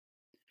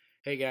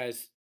Hey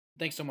guys,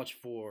 thanks so much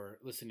for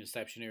listening to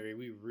Cyptionary.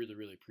 We really,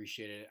 really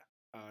appreciate it.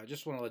 I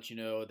just want to let you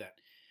know that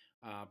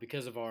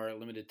because of our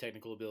limited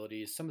technical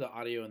abilities, some of the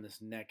audio in this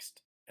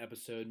next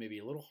episode may be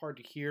a little hard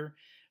to hear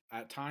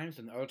at times,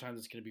 and other times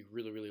it's going to be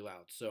really, really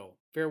loud. So,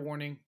 fair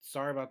warning.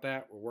 Sorry about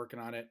that. We're working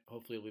on it.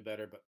 Hopefully, it'll be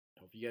better, but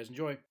hope you guys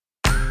enjoy.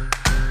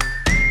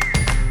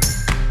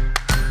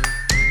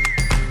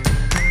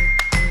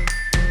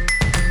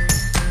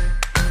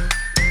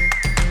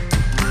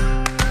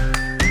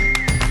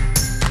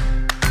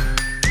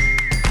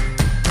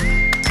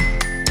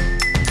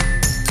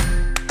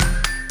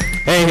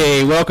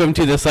 Hey, welcome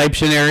to the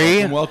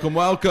Cyptionary. Welcome.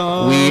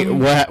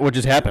 What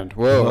just happened?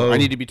 Whoa, Whoa. I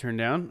need to be turned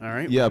down. All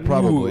right. Yeah,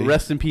 probably. Ooh,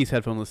 rest in peace,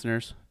 headphone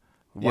listeners.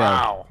 Yeah.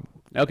 Wow.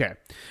 Okay.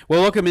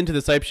 Well, welcome into the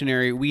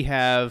Cyptionary. We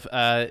have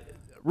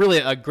really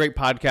a great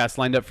podcast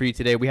lined up for you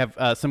today. We have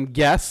some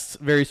guests,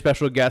 very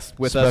special guests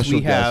with us.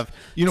 We have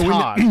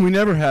Todd. we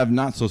never have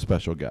not so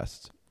special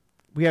guests.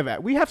 We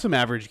have some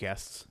average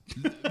guests.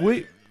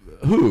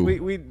 Who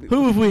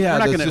have we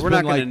had? We're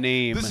not gonna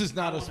name. This is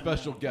not a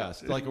special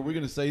guest. Like, are we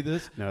gonna say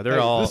this? No, they're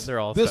all This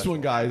special.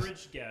 one, guys.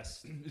 Average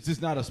guest. This is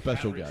not a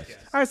special guest.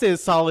 I would say a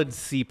solid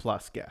C+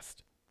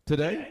 guest.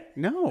 Today?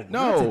 No,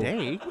 No. not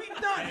today.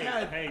 We've not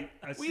had. Hey,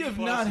 We have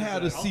not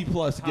had a C+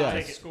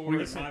 guest. score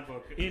in my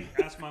book.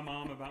 Ask my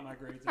mom about my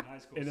grades in high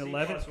school. In C+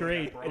 11th was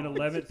grade, that in problem.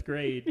 11th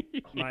grade,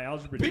 my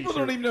algebra People teacher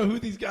don't even know who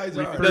these guys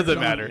are. It doesn't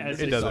matter.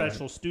 as It a doesn't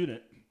special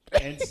student,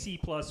 and C+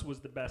 was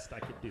the best I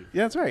could do.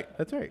 Yeah, that's right.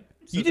 That's right.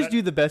 So You just that-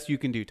 do the best you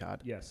can do,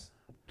 Todd. Yes,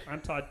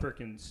 I'm Todd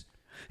Perkins,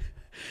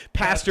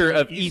 Pastor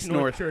of East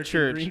North Church.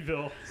 in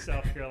Greenville,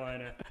 South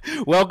Carolina.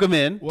 Welcome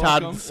in,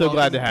 Welcome. Todd. So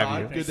glad to Welcome, have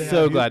Todd. you. Good to So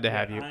have you. glad to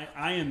have you.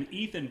 I am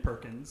Ethan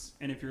Perkins,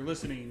 and if you're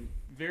listening,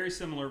 very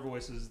similar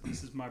voices.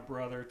 This is my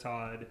brother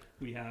Todd.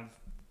 We have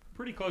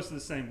pretty close to the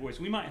same voice.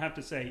 We might have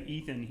to say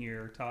Ethan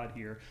here, Todd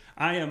here.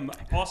 I am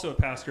also a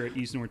pastor at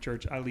East North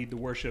Church. I lead the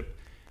worship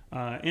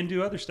and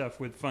do other stuff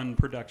with fun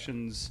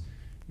productions,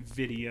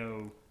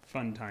 video,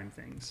 fun time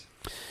things.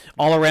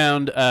 All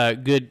around,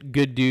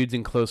 good dudes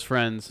and close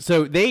friends.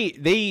 So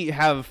they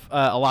have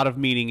a lot of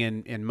meaning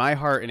in my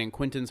heart and in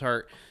Quentin's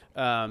heart.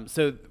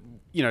 So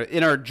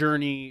in our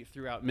journey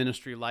throughout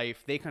ministry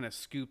life, they kind of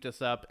scooped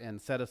us up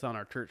and set us on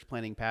our church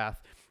planning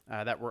path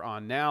that we're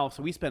on now.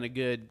 So we spent a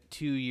good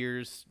 2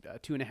 years,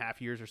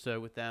 2.5 years or so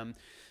with them,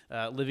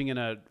 living in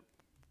a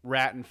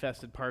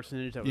rat-infested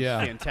parsonage. That was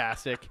Yeah.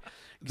 fantastic.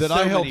 That So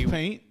I helped many-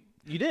 paint.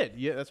 You did.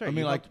 Yeah, that's right. I mean,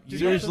 You like, helped- you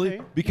seriously,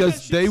 helped paint?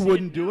 because should they see it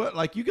wouldn't do now. it.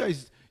 Like, you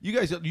guys,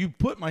 you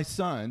put my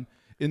son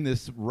in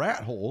this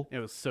rat hole, It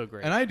was so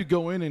great. and I had to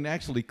go in and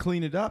actually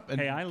clean it up and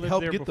Hey, I lived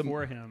help there get them.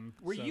 before him.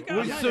 Were So- you Well,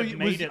 guys? you- might So have you-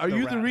 made it are the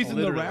you the rat reason hole.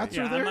 the Literally. rats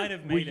Yeah, are I there? might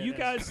have Were made it you as-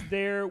 guys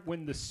there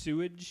when the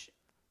sewage?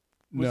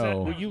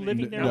 No. Were you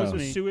living there No. when the That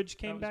was sewage That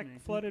came was back me.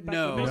 flooded back?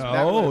 No, to the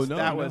basement? No.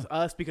 that no. was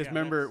us because Yeah,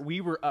 remember that's-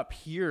 we were up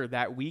here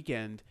that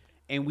weekend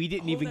and we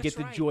didn't Oh, even that's get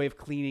the right. joy of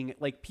cleaning.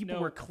 Like people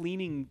No. were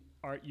cleaning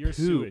Your poop,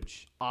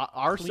 sewage.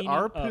 our Cleaning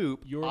up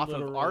poop your off of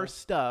literal- our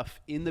stuff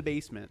in the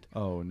basement.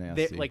 Oh,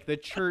 nasty. Like the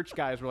church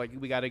guys were like,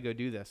 we got to go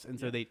do this, and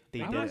so they I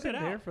did wasn't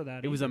it. there for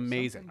that. It was either.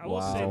 amazing. I will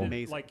say Wow. that,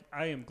 Amazing. like,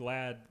 I am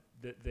glad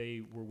that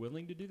they were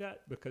willing to do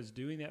that because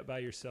doing that by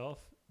yourself,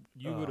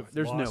 you would have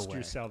there's no lost way.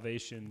 your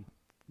salvation.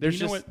 There's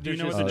do you know just what, do you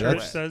know there's what the just no church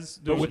way. says?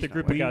 But with a no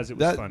group way. of guys, it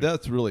was funny.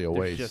 That's really a There's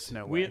waste. just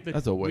no We way. at the,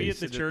 That's a we at waste.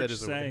 the That church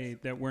is a say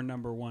waste. that we're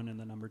number one in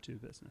the number two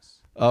business.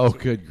 Oh,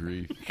 good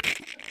grief.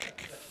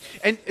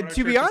 And What our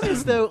to be church is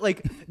honest, though,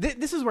 like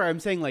this is where I'm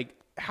saying, like,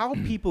 how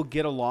people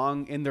get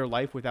along in their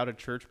life without a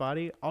church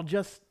body,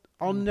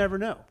 I'll never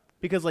know.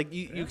 Because like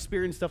you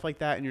experience stuff like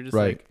that, and you're just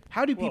Right. like,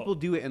 how do Well, people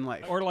do it in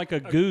life? Or like a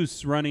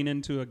goose running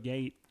into a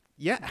gate.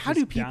 Yeah, how just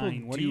do people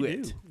dying. What do you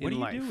it What in do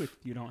you life? do if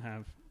you don't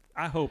have?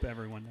 I hope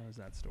everyone knows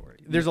that story.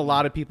 There's a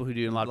lot of people who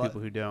do, and a lot of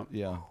people who don't.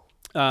 Yeah.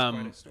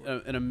 quite a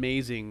story. An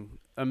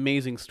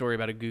amazing story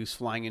about a goose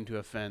flying into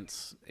a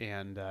fence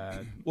and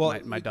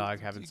my dog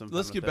having some fun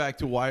Let's with get it. back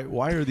to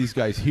why are these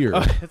guys here? Oh,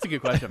 that's a good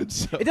question.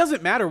 So- It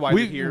doesn't matter why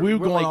we're here. We're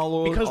We're going like, all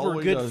over because all the we're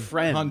way good to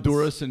friends.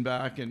 Honduras and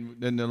back, and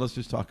then let's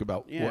just talk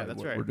about Yeah, what, that's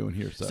what right. we're doing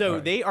here. So all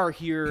right. they are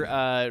here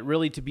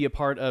really to be a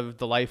part of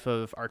the life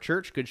of our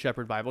church, Good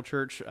Shepherd Bible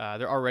Church.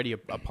 They're already a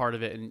part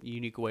of it in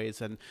unique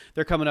ways, and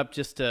they're coming up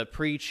just to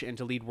preach and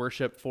to lead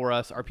worship for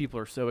us. Our people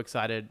are so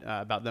excited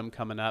about them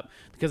coming up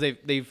because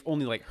they've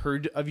only like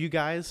heard of you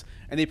guys,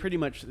 and they pretty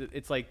much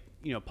it's like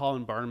Paul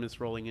and Barnabas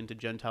rolling into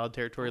Gentile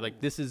territory.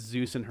 Like this is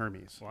Zeus and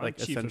Hermes, Well, like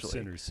I'm chief of essentially.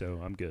 sinners, so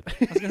I'm good.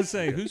 I was gonna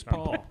say, who's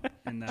Paul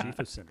in that? Chief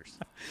of sinners.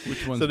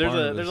 Which one's So there's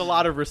Barnabas? a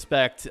lot of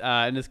respect,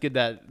 and it's good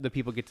that the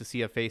people get to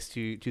see a face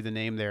to the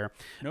name there.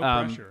 No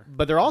pressure.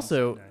 But they're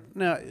also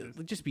Sunday.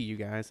 just be you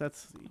guys.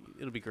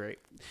 It'll be great.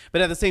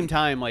 But at the same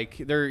time, like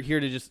they're here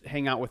to just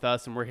hang out with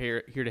us, and we're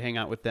here to hang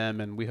out with them,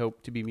 and we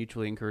hope to be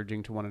mutually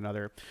encouraging to one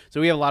another. So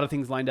we have a lot of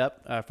things lined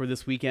up for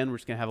this weekend. We're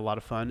just gonna have a lot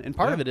of fun, and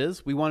part of it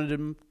is we wanted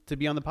them to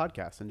be on the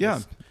podcast and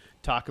just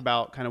talk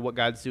about kind of what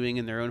God's doing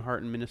in their own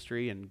heart and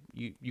ministry, and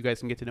you guys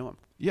can get to know them.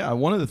 Yeah,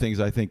 one of the things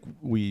I think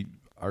we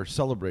are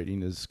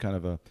celebrating is kind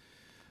of a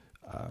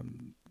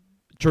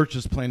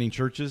churches planning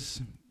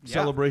churches.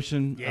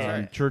 celebration,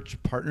 Yeah.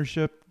 church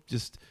partnership,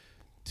 just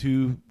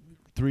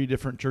 2-3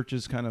 different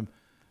churches kind of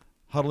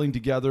huddling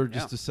together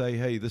just to say,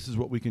 hey, this is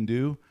what we can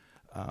do.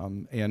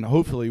 And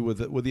hopefully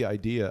with the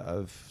idea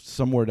of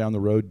somewhere down the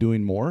road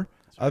doing more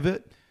of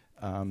it.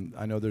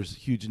 I know there's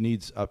huge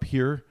needs up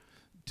here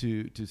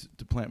to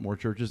plant more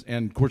churches.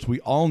 And of course, we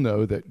all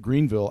know that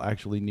Greenville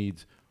actually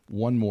needs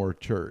one more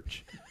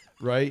church,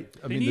 right?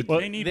 I They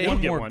need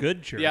one more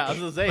good church. Yeah, I was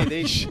gonna say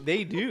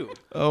they do.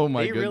 Oh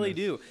my They really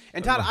goodness. do.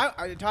 And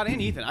Todd, Todd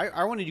and Ethan,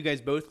 I wanted you guys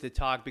both to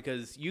talk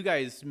because you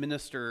guys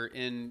minister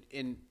in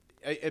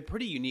a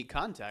pretty unique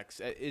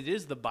context. It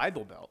is the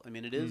Bible Belt. I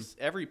mean, it is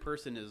every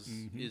person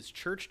is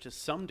church to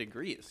some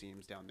degree. It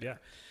seems down there.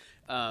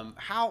 Yeah.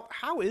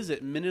 How is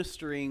it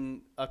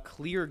ministering a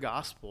clear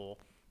gospel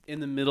in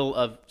the middle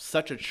of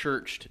such a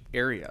churched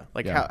area?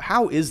 Like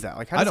how is that?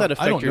 Like how does that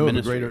affect I don't your know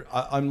ministry?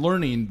 I'm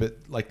learning, but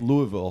like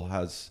Louisville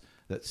has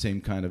that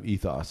same kind of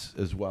ethos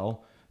as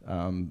well,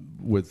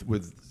 with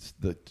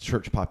the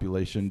church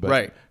population. But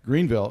Right.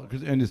 Greenville,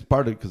 and it's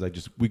partly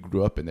because we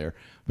grew up in there,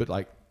 but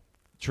like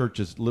church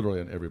is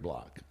literally on every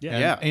block.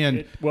 Yeah.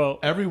 And Well,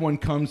 everyone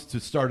comes to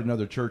start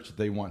another church that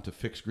they want to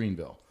fix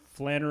Greenville.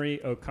 Flannery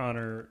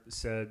O'Connor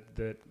said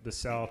that the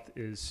South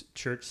is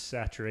church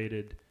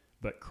saturated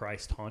but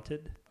Christ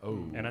haunted.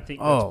 Oh. And I think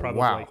that's Oh, probably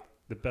wow.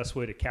 the best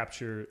way to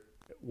capture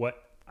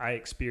what I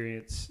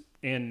experience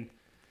and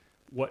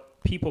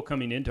what people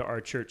coming into our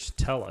church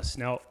tell us.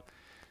 Now,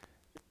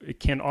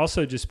 it can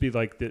also just be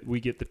like that we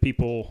get the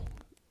people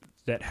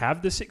that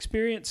have this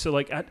experience. So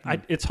like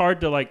it's hard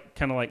to like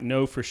kind of like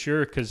know for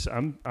sure because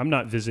I'm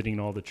not visiting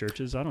all the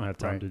churches. I don't have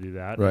time Right. to do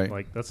that. Right.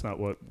 Like that's not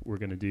what we're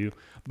going to do.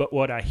 But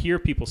what I hear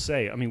people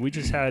say, I mean, we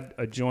just had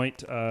a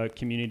joint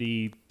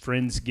community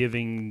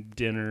Friendsgiving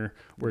dinner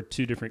where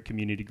 2 different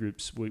community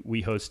groups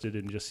we hosted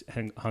and just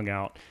hung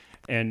out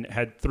and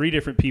had 3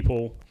 different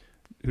people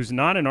who's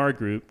not in our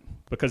group,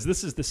 because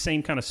this is the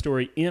same kind of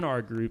story in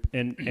our group.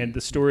 And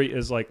the story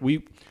is like,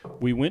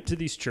 we went to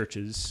these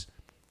churches.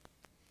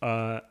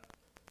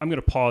 I'm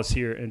going to pause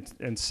here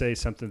and say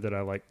something that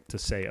I like to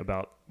say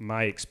about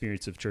my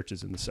experience of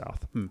churches in the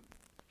South.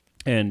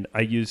 And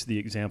I use the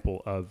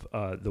example of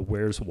the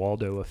Where's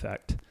Waldo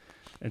effect.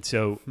 And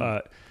so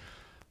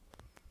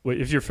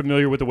if you're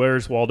familiar with the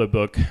Where's Waldo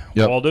book,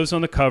 Yep. Waldo's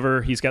on the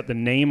cover. He's got the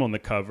name on the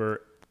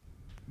cover.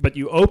 But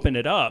you open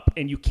it up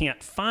and you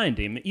can't find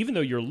him, even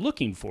though you're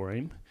looking for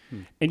him.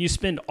 And you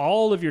spend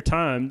all of your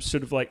time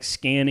sort of like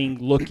scanning,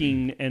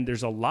 looking, and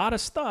there's a lot of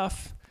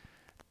stuff.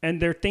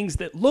 And there are things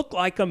that look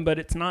like him, but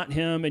it's not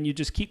him, and you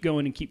just keep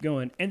going and keep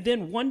going. And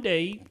then one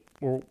day,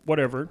 or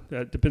whatever,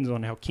 that depends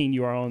on how keen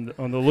you are on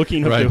the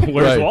looking of Right, the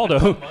Where's right.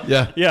 Waldo.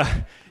 Yeah.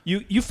 Yeah.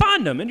 You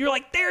find them, and you're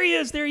like, there he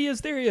is, there he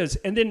is, there he is.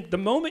 And then the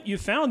moment you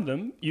found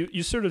them,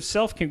 you sort of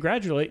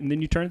self-congratulate, and then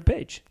you turn the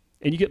page,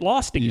 and you get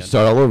lost again. You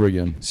start all over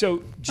again.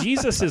 So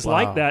Jesus is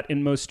like that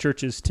in most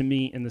churches to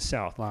me in the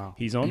South. Wow.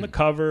 He's on the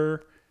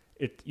cover.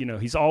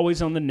 He's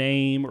always on the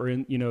name or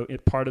in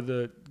part of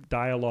the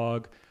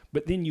dialogue.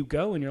 But then you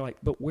go and you're like,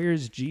 but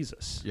where's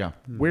Jesus? Yeah.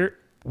 Where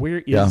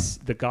is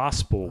the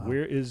gospel?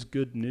 Where is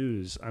good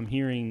news? I'm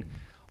hearing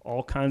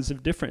all kinds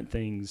of different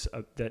things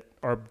that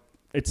are.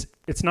 It's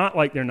not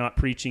like they're not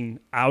preaching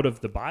out of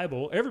the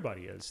Bible.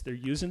 Everybody is. They're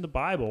using the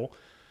Bible,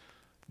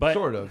 but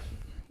Sort of.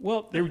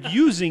 well, they're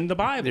using the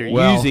Bible. They're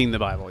Well- using the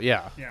Bible.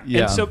 Yeah.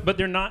 Yeah. And so, but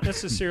they're not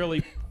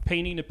necessarily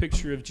painting a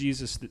picture of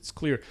Jesus that's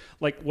clear.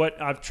 Like what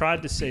I've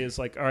tried to say is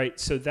like, all right,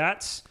 so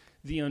that's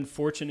the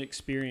unfortunate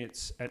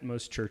experience at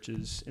most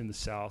churches in the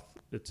South.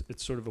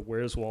 It's sort of a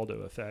Where's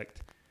Waldo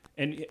effect.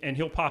 And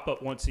he'll pop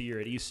up once a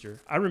year at Easter.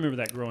 I remember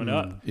that growing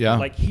up. Yeah.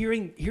 Like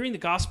hearing the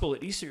gospel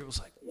at Easter, it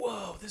was like,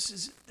 whoa, this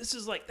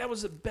is like, that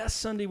was the best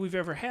Sunday we've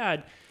ever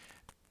had.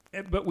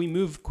 But we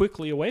moved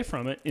quickly away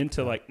from it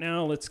into like,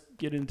 now let's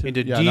get into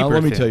Into Yeah, deeper now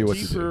let me things. tell you what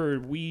to do. deeper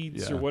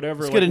weeds Yeah. or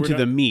whatever. Let's Like, get we're into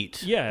the not-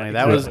 meat. Yeah, Like,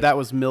 exactly. that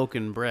was milk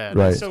and bread.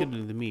 Right. Let's So- get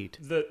into the meat.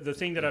 The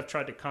thing that I've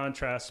tried to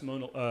contrast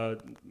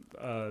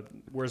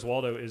Where's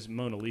Waldo is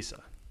Mona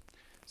Lisa.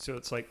 So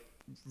it's like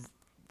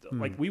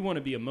we want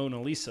to be a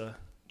Mona Lisa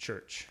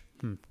church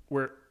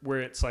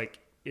where it's like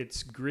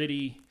it's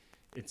gritty,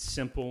 it's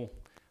simple,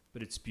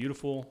 but it's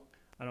beautiful.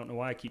 I don't know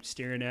why I keep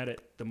staring at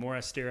it. The more I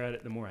stare at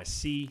it, the more I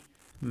see.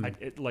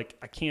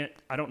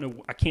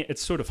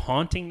 It's sort of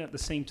haunting at the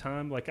same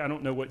time. Like, I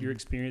don't know what your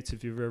experience,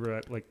 if you've ever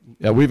like.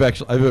 Yeah,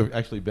 I've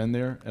actually been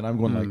there, and I'm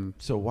going like,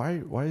 so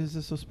why is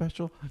this so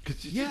special?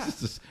 Because Yeah.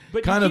 just this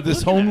But kind you of keep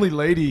this looking at homely it.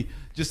 lady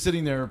just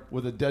sitting there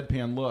with a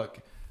deadpan look,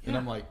 and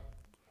I'm like,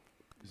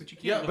 But you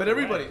can't yeah, look but away.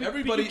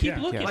 everybody, you keep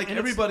looking, like and it's-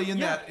 everybody in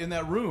yeah.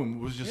 that room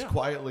was just Yeah.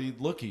 quietly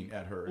looking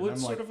at her, Well, and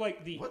it's I'm sort like, of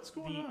like the what's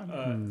going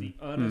on? the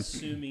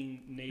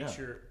unassuming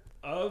nature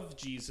of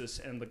Jesus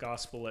and the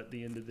gospel at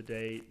the end of the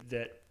day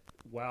that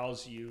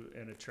wows you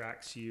and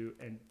attracts you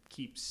and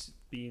keeps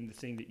being the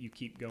thing that you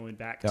keep going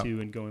back Yeah.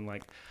 to and going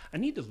like, I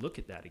need to look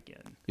at that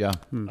again. yeah.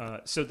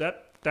 So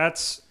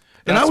that's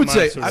And I would my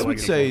say, sort of like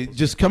example.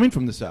 just coming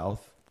from the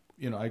South,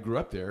 I grew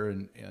up there,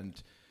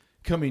 and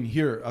coming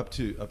here up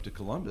to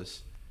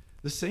Columbus,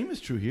 the same is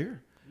true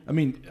here. I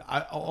mean,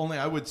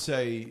 I would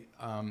say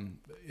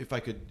if I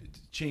could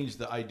change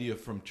the idea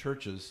from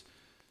churches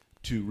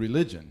to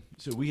religion.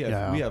 So we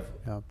have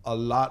a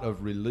lot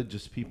of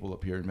religious people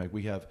up here. In fact,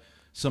 we have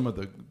some of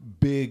the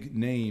big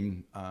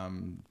name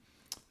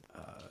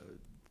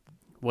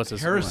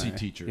heresy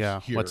teachers. Yeah,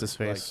 here. what's his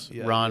face?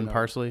 Like, Ron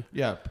Parsley.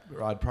 Yeah,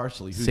 Rod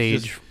Parsley. Who's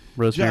Sage,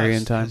 Rosemary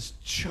and Thyme. has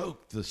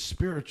choked the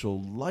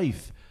spiritual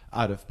life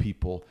out of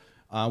people.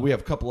 We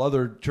have a couple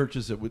other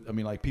churches that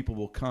like people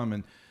will come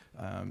and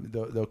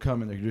they'll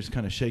come and they're just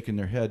kind of shaking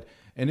their head.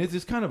 And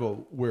it's kind of a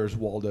Where's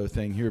Waldo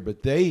thing here,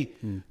 but they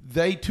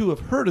too have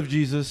heard of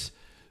Jesus,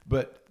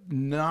 but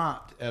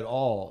not at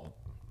all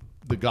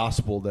the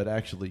gospel that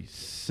actually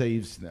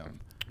saves them.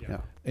 Yeah.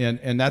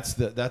 And that's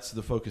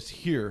the focus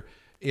here.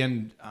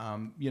 And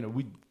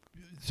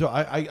so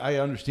I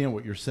understand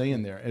what you're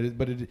saying there,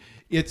 but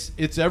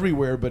it's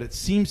everywhere, but it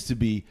seems to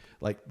be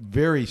like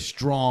very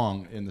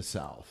strong in the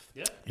South.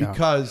 Yeah.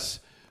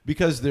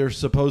 Because they're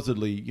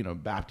supposedly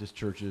Baptist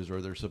churches, or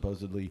they're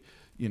supposedly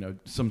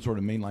some sort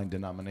of mainline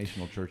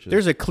denominational churches.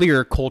 There's a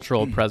clear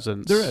cultural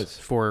presence There is.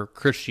 for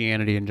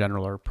Christianity in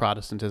general, or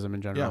Protestantism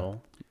in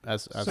general.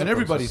 As and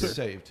everybody's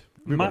saved.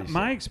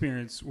 My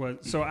experience was,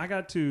 so I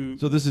got to.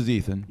 So this is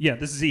Ethan. Yeah,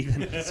 this is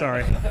Ethan.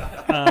 Sorry.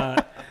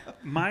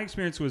 My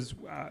experience was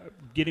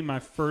getting my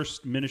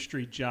first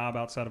ministry job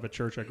outside of a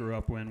church I grew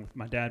up in, with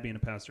my dad being a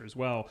pastor as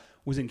well,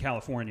 was in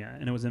California,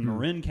 and it was in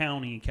Marin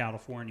County,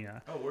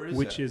 California. Oh, where is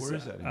which that? is Where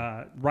is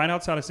that right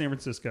outside of San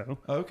Francisco.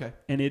 Oh, okay.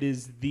 And it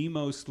is the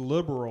most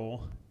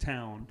liberal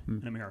town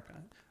in America.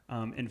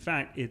 In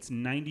fact, it's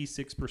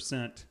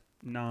 96%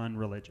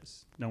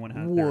 non-religious. No one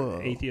has.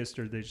 They're atheists,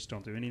 or they just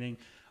don't do anything.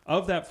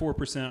 Of that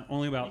 4%,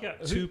 only about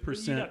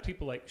 2%. You got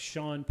people like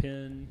Sean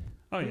Penn.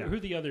 Oh, yeah. Who are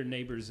the other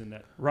neighbors in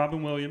that?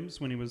 Robin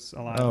Williams, when he was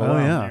alive. Oh,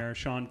 was yeah. there.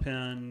 Sean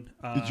Penn.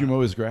 Did you mow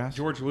his grass?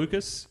 George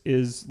Lucas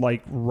is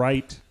like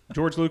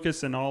George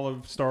Lucas and all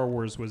of Star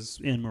Wars was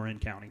in Marin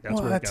County. That's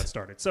where it got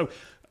started. So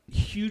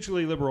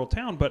hugely liberal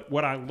town. But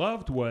what I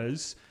loved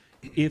was,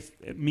 if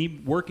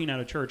me working at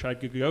a church, I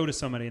could go to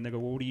somebody and they go,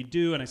 well, what do you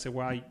do? And I said,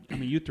 well,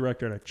 I'm a youth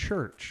director at a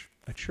church.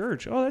 A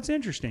church? Oh, that's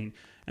interesting.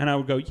 And I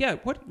would go, yeah,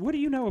 what do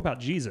you know about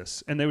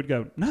Jesus? And they would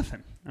go,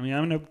 nothing. I mean,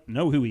 I don't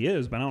know who he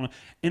is, but I don't know.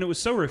 And it was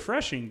so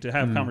refreshing to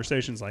have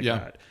conversations like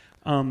that.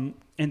 And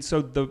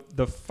so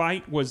the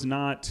fight was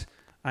not,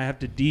 I have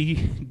to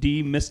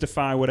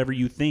demystify whatever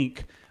you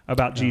think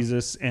about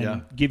Jesus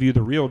and give you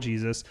the real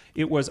Jesus.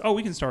 It was,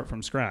 we can start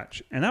from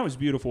scratch. And that was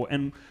beautiful.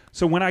 And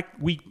so when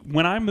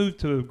I moved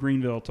to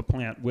Greenville to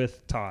plant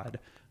with Todd,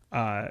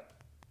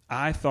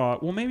 I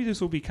thought, well, maybe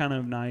this will be kind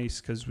of nice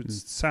because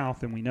it's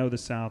South and we know the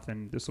South,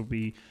 and this will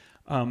be.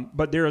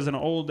 But there is an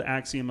old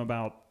axiom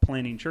about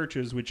planting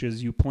churches, which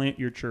is you plant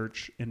your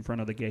church in front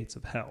of the gates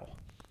of hell.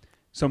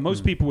 So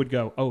most people would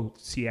go, oh,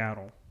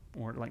 Seattle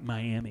or like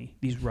Miami,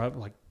 these rough,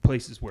 like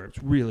places where it's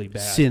really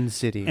bad. Sin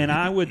City. And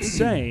I would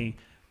say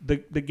the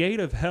gate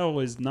of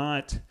hell is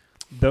not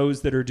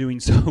those that are doing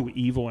so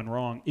evil and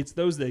wrong. It's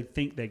those that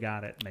think they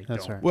got it and they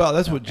don't. Right. Well,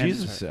 that's what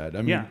Jesus said.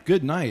 I mean,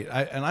 good night.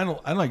 I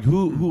don't like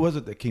who was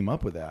it that came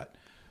up with that?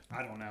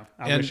 I don't know.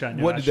 I wish I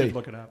knew. I should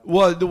look it up.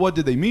 Well, what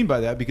did they mean by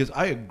that? Because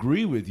I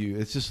agree with you.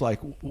 It's just like,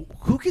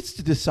 who gets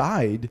to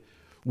decide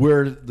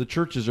where the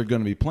churches are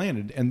going to be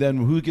planted, and then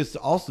who gets to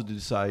also to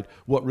decide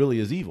what really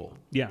is evil?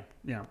 Yeah.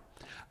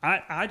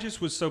 I just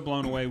was so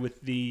blown away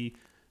with the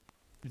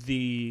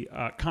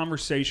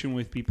conversation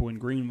with people in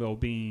Greenville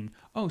being,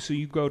 oh, so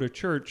you go to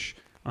church,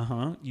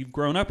 you've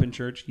grown up in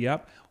church,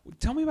 yep.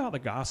 Tell me about the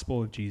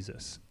gospel of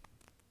Jesus.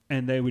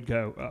 And they would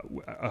go,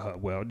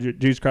 well,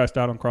 Jesus Christ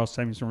died on the cross,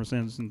 saving us from our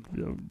sins, and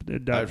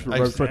died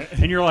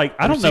and you're like,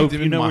 I don't know if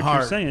you know what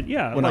you're saying.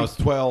 Yeah, when I was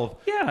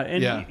 12. Yeah,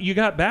 and you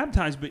got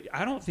baptized, but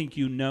I don't think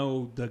you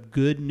know the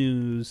good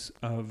news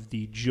of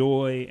the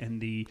joy and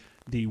the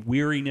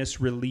weariness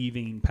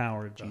relieving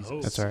power of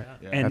Jesus. That's right.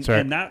 Yeah. And that's right.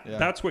 and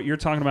that's what you're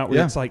talking about,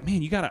 where it's like,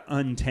 man, you got to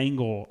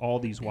untangle all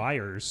these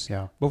wires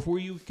before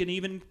you can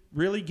even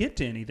really get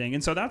to anything.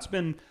 And so that's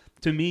been,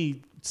 to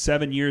me,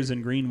 7 years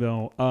in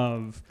Greenville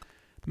of,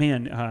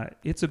 man,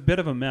 it's a bit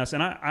of a mess.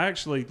 And I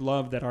actually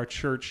love that our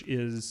church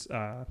is,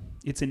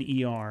 it's an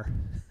ER.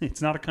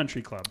 It's not a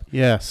country club.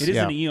 Yes. It is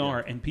an ER,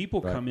 and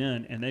people come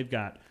in and they've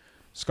got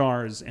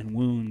scars and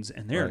wounds,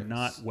 and they're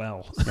not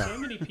well. So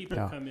many people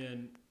come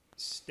in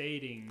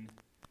stating,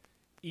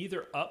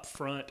 either up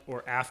front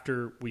or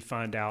after we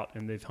find out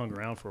and they've hung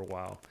around for a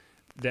while,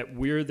 that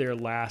we're their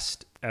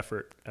last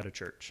effort at a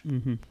church.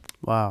 Mm-hmm.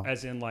 Wow.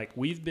 As in, like,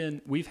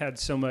 we've had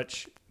so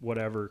much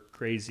whatever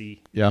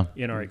crazy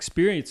in our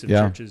experience of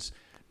churches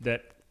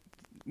that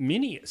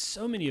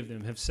so many of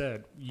them have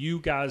said, you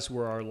guys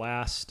were our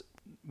last,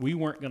 we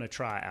weren't going to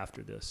try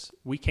after this.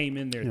 We came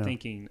in there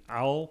thinking,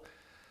 I'll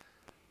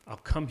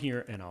come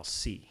here and I'll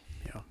see.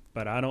 Yeah.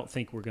 But I don't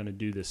think we're going to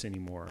do this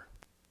anymore.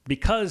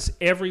 Because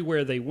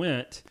everywhere they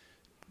went,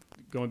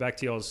 going back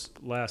to y'all's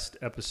last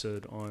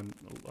episode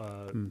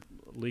on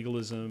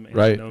legalism,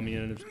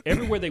 antinomian,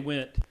 everywhere they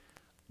went,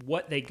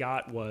 what they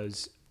got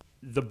was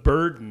the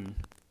burden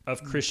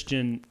of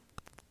Christian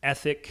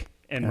ethic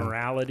and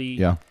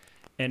morality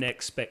an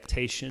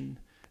expectation.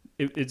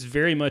 It's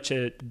very much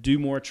a do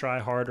more, try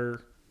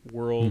harder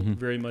world,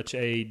 very much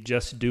a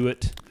just do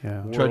it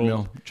world.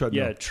 Treadmill.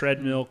 Yeah,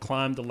 treadmill,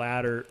 climb the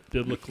ladder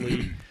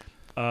biblically.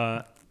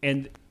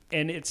 And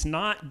it's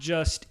not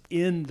just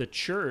in the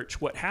church.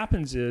 What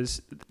happens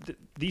is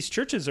these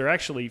churches are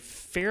actually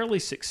fairly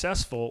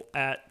successful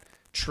at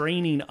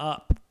training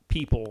up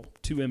people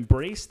to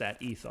embrace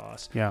that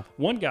ethos. Yeah.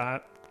 One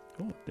guy,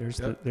 there's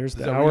Yep. the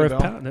that hour ring of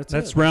a bell? power.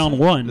 That's round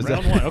one.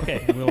 Round one.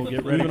 Okay, we'll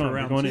get ready for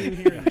round two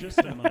here in just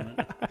a moment.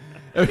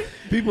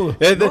 People,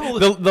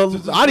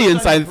 The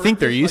audience, I think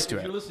they're used to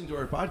If it. you're listening to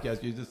our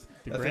podcast, you just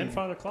The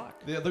grandfather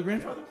clock. The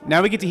grandfather.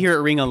 Now we get to hear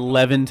it ring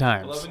 11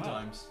 times. 11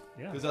 times.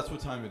 Yeah. Because that's what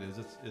time it is.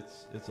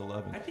 It's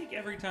 11. I think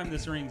every time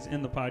this rings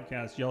in the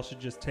podcast, y'all should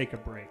just take a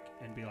break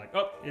and be like,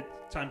 "Oh, it's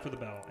time for the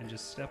bell," and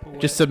just step away.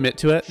 Just submit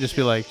to it. Just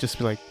be like,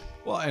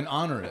 Well, and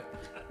honor it.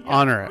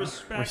 honor it.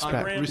 Respect. Respect.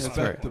 Grandfather. Respect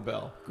right. the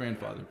bell.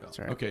 Grandfather bell.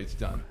 right. Okay, it's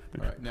done.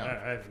 All right, now.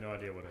 I have no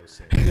idea what I was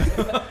saying.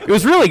 It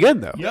was really good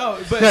though. No,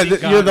 but Yeah,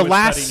 God you're the was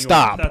last cutting you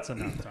stop. off. That's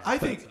enough time. I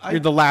think You're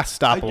the last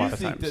stop a lot I of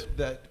do think times.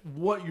 that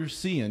what you're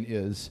seeing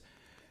is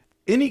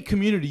any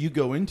community you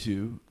go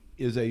into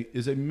is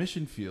a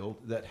mission field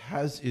that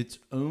has its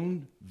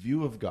own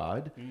view of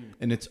God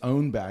and its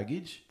own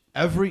baggage.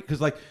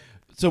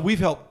 So we've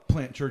helped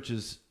plant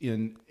churches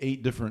in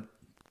 8 different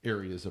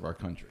areas of our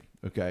country.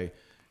 Okay,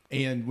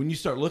 and when you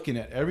start looking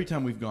at every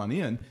time we've gone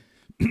in,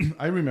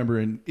 I remember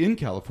in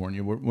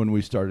California when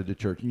we started a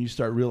church, and you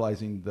start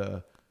realizing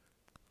the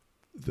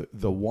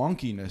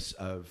wonkiness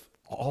of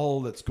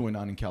all that's going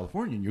on in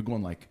California, and you're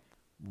going like,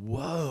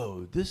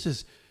 whoa, this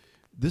is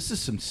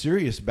some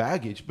serious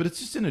baggage, but it's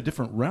just in a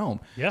different realm.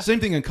 Yeah. Same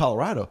thing in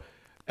Colorado.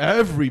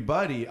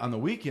 Everybody on the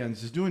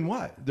weekends is doing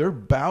what? They're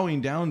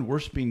bowing down,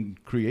 worshiping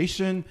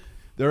creation.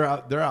 They're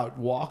out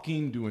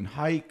walking, doing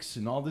hikes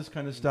and all this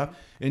kind of stuff.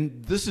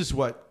 And this is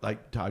what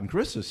like Todd and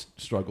Chris has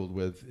struggled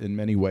with in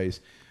many ways.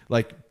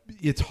 Like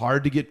it's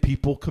hard to get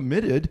people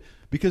committed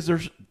because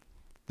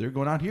they're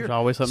going out here. There's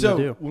always something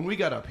to do. When we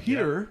got up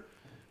here,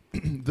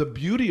 the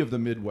beauty of the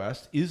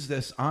Midwest is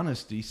this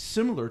honesty,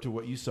 similar to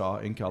what you saw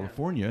in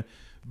California,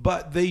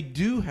 but they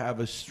do have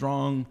a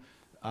strong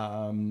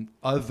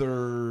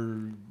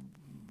other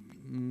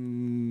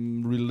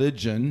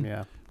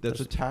religion that's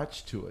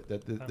attached to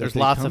it. There's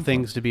lots of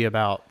things to be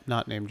about,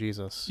 not named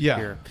Jesus. Yeah.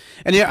 Here.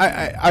 And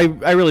yeah,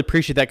 I really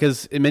appreciate that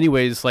because in many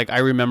ways, like I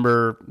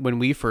remember when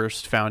we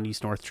first found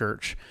East North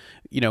Church,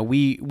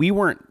 we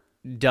weren't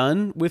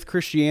done with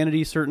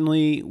Christianity.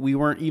 Certainly, we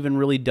weren't even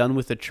really done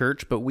with the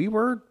church, but we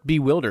were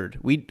bewildered.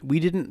 We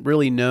didn't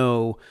really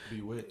know.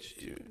 Bewitched.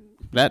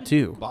 That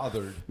too.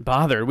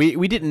 Bothered.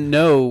 We didn't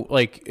know,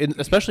 like,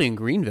 especially in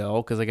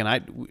Greenville, because again,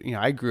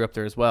 I grew up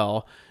there as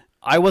well.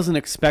 I wasn't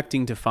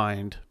expecting to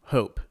find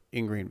hope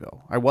in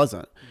Greenville. I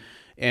wasn't.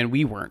 And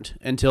we weren't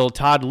until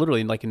Todd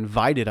literally like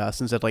invited us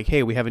and said like,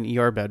 hey, we have an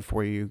ER bed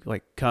for you.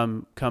 Like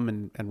come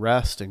and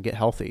rest and get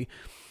healthy.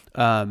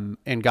 And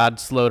God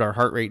slowed our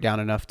heart rate down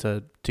enough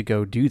to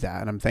go do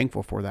that. And I'm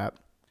thankful for that.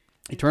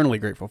 Eternally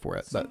grateful for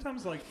it.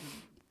 Sometimes like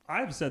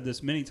I've said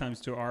this many times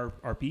to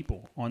our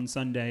people on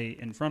Sunday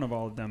in front of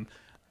all of them.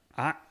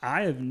 I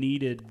have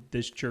needed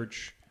this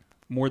church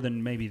more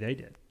than maybe they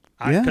did.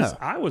 Because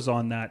I was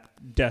on that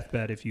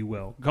deathbed, if you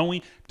will.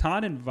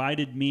 Todd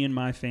invited me and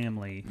my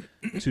family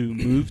to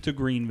move to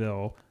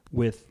Greenville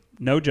with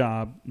no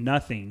job,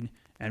 nothing,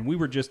 and we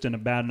were just in a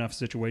bad enough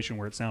situation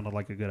where it sounded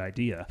like a good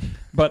idea.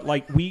 But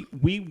like we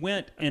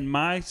went, and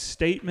my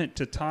statement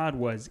to Todd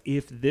was,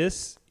 if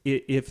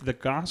the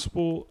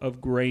gospel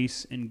of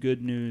grace and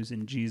good news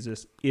in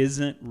Jesus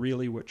isn't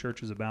really what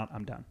church is about,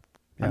 I'm done.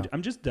 Yeah.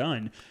 I'm just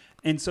done.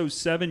 And so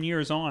 7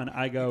 years on,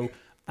 I go,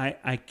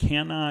 I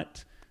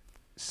cannot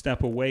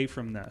step away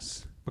from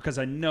this because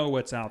I know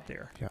what's out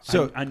there. Yeah.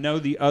 So I know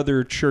the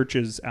other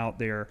churches out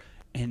there,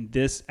 and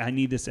I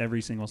need this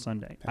every single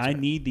Sunday. I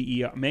need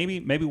the ER. Maybe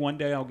one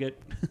day I'll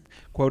get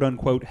quote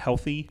unquote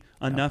healthy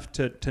enough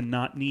to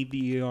not need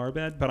the ER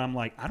bed, but I'm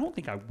like, I don't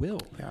think I will.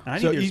 Yeah. And I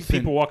So think there's Ethan-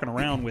 people walking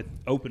around with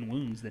open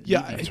wounds that yeah,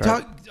 need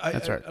right.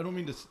 That's right. I don't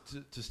mean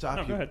to stop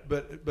No, you, go ahead.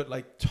 but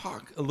like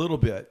talk a little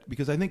bit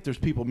because I think there's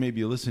people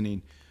maybe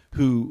listening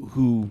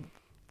who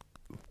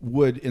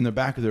would in the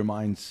back of their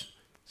minds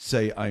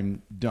say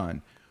I'm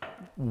done.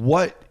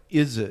 What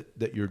is it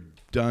that you're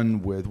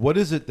done with? What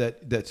is it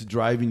that's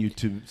driving you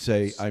to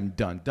say I'm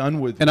done? Done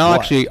with? And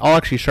what? I'll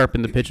actually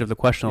sharpen the pitch of the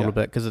question a little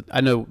Yeah. bit because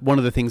I know one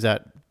of the things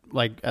that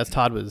like as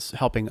Todd was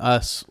helping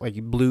us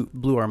like blew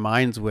our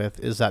minds with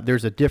is that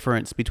there's a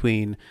difference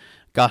between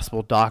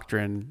gospel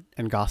doctrine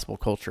and gospel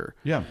culture.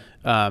 Yeah.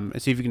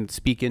 And see if you can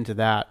speak into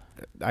that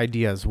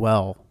idea as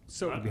well.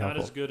 So Not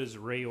helpful. as good as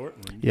Ray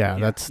Ortland. Yeah,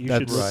 you that's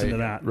should listen to Right,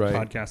 that right.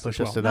 podcast Push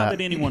as us well. to Not that.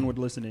 that anyone would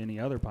listen to any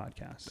other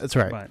podcast. That's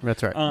right. But,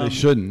 That's right. They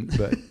shouldn't,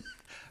 but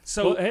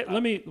So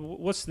Well, hey,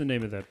 what's the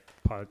name of that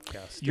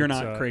podcast? You're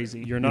It's, Not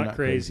Crazy. You're Not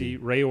Crazy.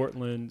 Ray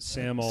Ortland,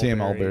 Sam Alberry.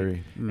 Sam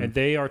Alberry. And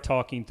they are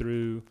talking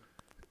through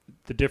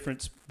the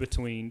difference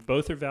between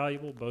both are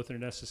valuable, both are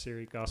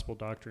necessary, gospel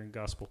doctrine,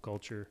 gospel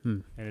culture,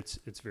 and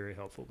it's very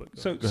helpful. But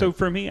so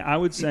for me, I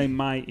would say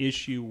my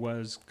issue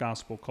was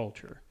gospel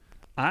culture.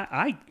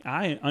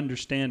 I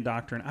understand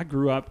doctrine. I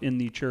grew up in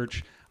the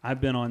church. I've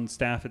been on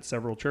staff at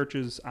several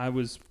churches. I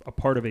was a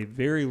part of a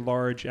very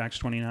large Acts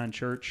 29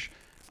 church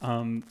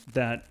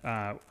that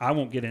I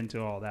won't get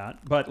into all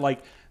that. But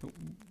like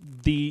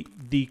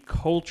the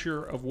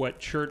culture of what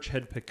church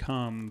had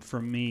become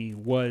for me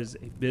was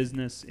a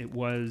business. It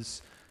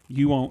was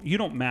you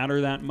don't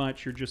matter that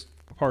much. You're just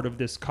part of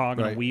this cog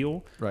in a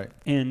wheel. Right.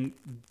 And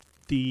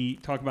the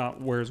talk about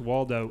Where's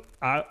Waldo,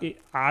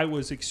 I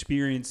was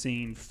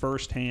experiencing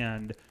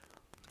firsthand.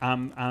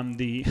 I'm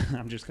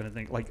just gonna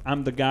think like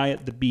I'm the guy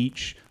at the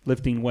beach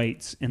lifting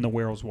weights in the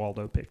Where's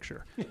Waldo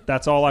picture.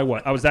 That's all I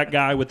was. I was that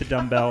guy with the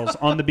dumbbells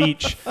on the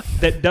beach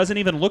that doesn't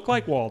even look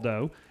like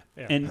Waldo,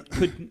 and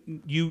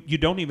you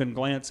don't even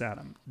glance at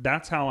him.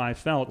 That's how I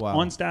felt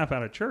on staff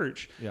at a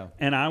church. Yeah.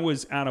 And I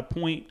was at a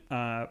point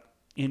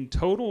in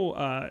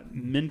total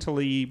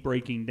mentally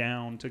breaking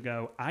down to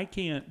go, I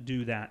can't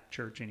do that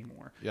church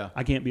anymore. Yeah.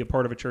 I can't be a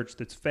part of a church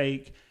that's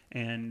fake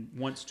and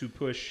wants to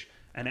push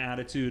an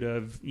attitude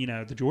of,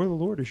 the joy of the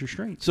Lord is your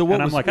strength. So what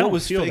and was, I'm like, what I don't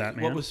was feel fake, that,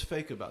 man. What was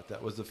fake about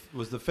that? Was the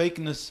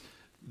fakeness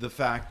the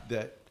fact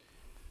that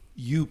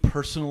you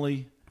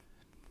personally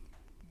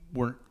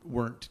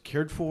weren't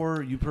cared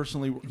for? You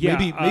personally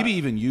maybe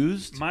even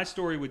used? My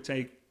story would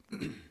take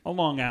a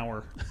long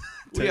hour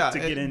to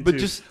get into. But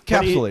just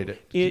encapsulate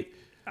it.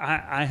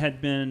 I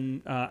had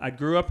been, I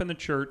grew up in the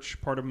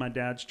church, part of my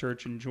dad's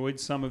church, enjoyed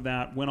some of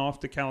that, went off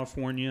to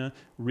California,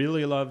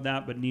 really loved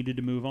that, but needed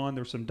to move on.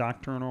 There were some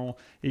doctrinal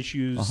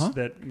issues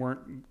that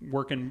weren't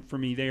working for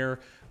me there.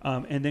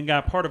 And then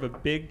got part of a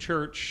big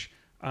church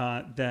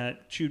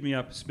that chewed me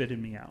up,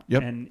 spitted me out.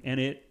 Yep. And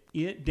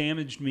it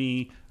damaged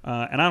me,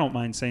 and I don't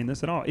mind saying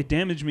this at all. It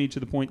damaged me to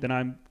the point that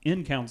I'm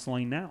in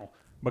counseling now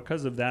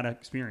because of that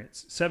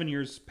experience. 7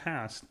 years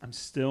past, I'm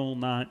still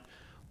not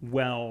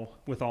well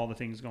with all the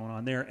things going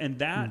on there. And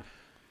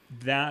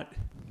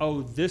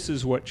this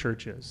is what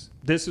church is.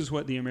 This is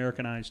what the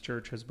Americanized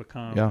church has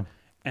become. Yeah.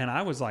 And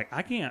I was like,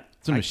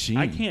 It's a machine.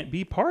 I can't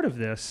be part of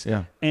this.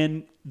 Yeah.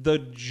 And the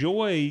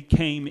joy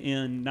came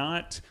in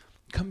not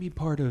come be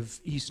part of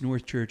East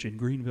North Church in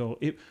Greenville.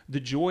 The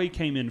joy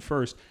came in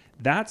first.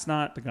 That's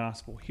not the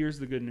gospel. Here's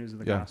the good news of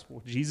the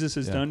gospel. Jesus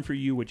has done for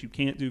you what you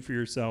can't do for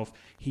yourself.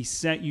 He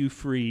set you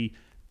free.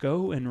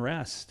 Go and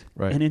rest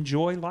and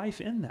enjoy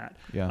life in that.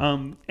 Yeah.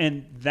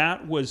 And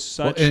that was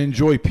such... and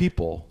enjoy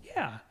people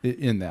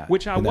in that.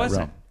 Which I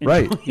wasn't.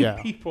 Right.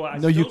 Yeah. People,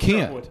 no, you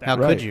can't. With that. How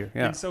could you?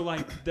 Yeah. And so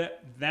like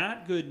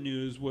that good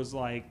news was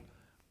like,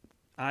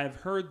 I've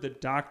heard the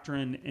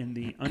doctrine and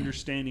the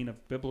understanding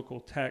of biblical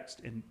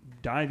text and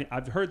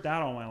I've heard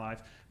that all my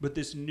life, but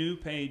this new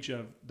page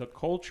of the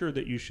culture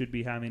that you should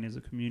be having as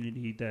a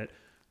community that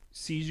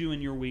sees you in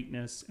your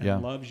weakness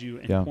and loves you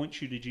and points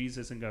you to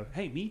Jesus and go,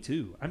 hey, me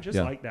too. I'm just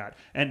like that.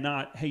 And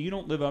not, hey, you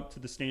don't live up to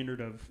the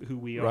standard of who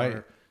we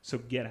are, so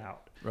get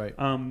out. Right.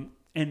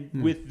 And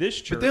with this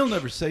church... But they'll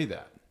never say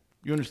that.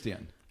 You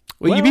understand?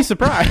 Well, you'd be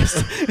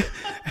surprised.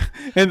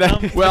 And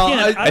that,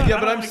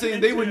 but I'm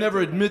saying they would never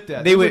admit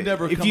that. They would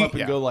never come up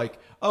and go like,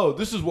 "Oh,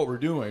 this is what we're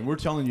doing. We're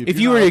telling you." If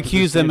you were to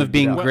accuse them of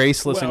being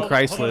graceless and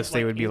Christless,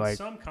 they would be like,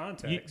 some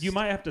context, you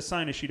might have to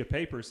sign a sheet of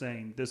paper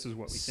saying this is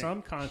what we think.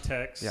 Some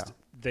context,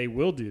 they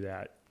will do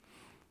that.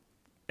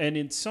 And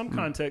in some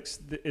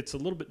context, it's a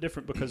little bit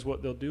different because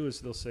what they'll do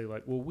is they'll say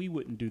like, well, we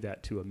wouldn't do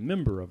that to a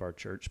member of our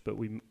church, but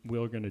we're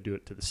going to do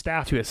it to the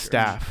staff. To a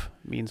staff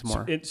means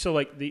more. So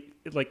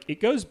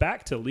it goes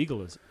back to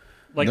legalism.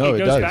 Like it goes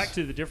does. back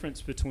to the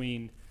difference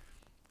between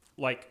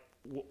like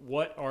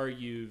what are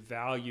you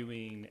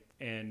valuing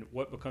and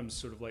what becomes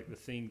sort of like the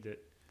thing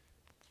that,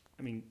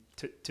 I mean,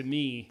 to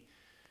me,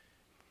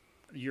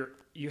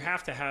 you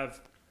have to have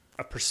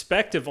a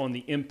perspective on the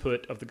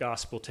input of the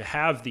gospel to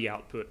have the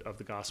output of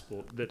the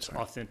gospel that's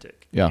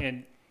authentic. Yeah.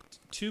 And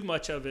too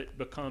much of it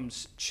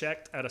becomes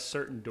checked at a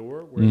certain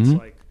door where it's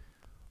like,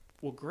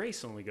 well,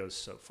 grace only goes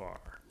so far.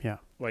 Yeah.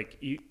 Like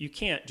you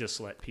can't just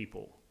let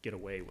people get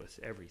away with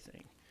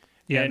everything.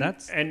 Yeah,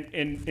 and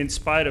in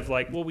spite of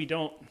like, well,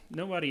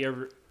 nobody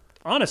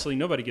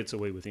gets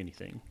away with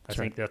anything. I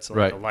think that's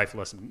like a life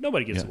lesson.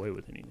 Nobody gets away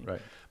with anything.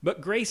 Right. But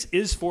grace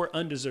is for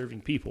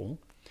undeserving people.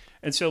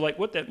 And so like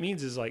what that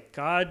means is like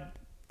God,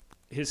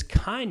 his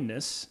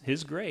kindness,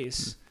 his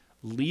grace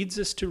leads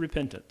us to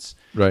repentance.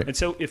 Right. And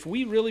so if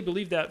we really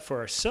believe that for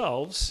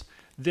ourselves,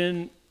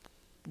 then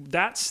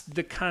that's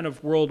the kind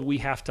of world we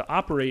have to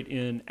operate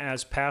in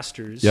as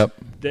pastors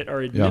that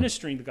are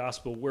administering the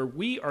gospel, where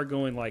we are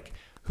going like,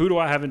 who do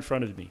I have in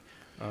front of me?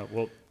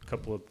 Well, a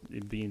couple of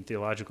being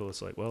theological,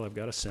 it's like, well, I've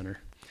got a sinner.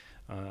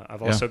 I've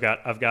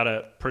got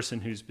a person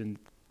who's been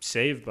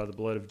saved by the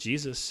blood of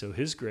Jesus, so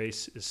his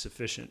grace is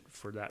sufficient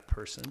for that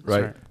person.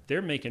 Right.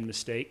 They're making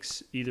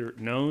mistakes, either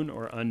known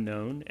or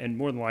unknown, and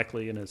more than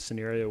likely in a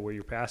scenario where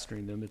you're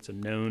pastoring them, it's a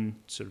known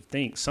sort of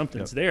thing.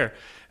 Something's there.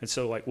 And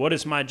so like, what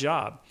is my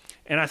job?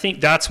 And I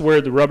think that's where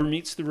the rubber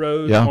meets the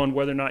road on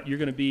whether or not you're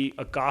going to be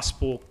a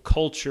gospel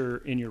culture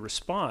in your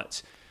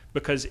response.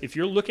 Because if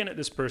you're looking at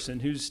this person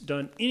who's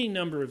done any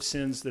number of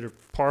sins that are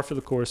par for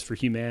the course for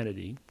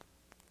humanity,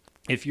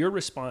 if your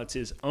response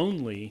is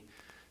only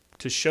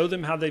to show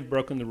them how they've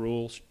broken the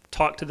rules,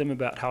 talk to them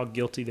about how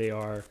guilty they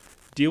are,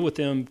 deal with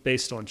them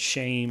based on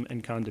shame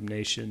and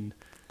condemnation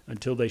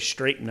until they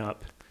straighten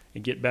up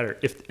and get better.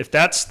 If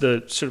that's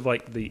the sort of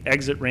like the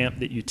exit ramp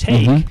that you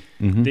take,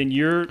 then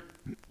you're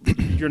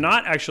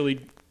not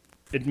actually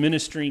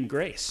administering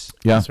grace.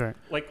 Yeah, That's right.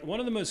 Like one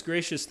of the most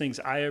gracious things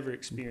I ever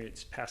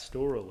experienced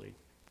pastorally,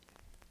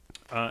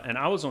 and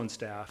I was on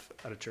staff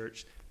at a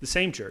church, the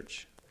same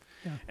church,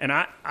 and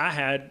I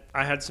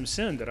had some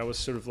sin that I was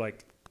sort of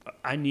like,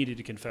 I needed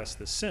to confess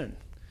this sin.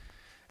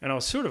 And I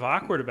was sort of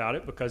awkward about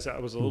it because I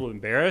was a little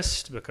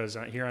embarrassed because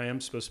here I am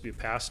supposed to be a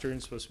pastor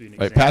and supposed to be an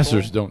example.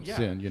 Pastors don't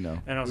sin, you know.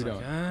 And I was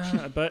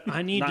but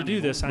I need to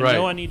do this. I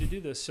know I need to do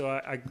this. So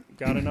I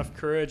got enough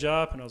courage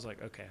up, and I was like,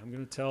 okay, I'm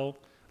going to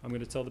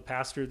tell the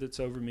pastor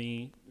that's over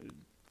me,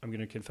 I'm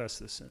going to confess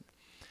this sin.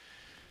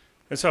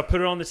 And so I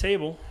put it on the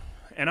table,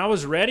 and I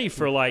was ready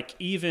for like,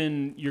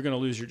 even you're going to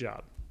lose your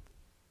job.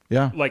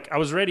 Yeah. Like I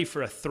was ready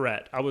for a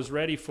threat. I was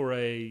ready for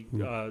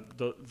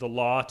the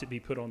law to be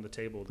put on the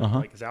table.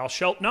 Like, thou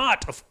shalt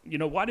not.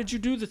 Why did you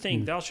do the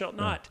thing? Thou shalt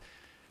not.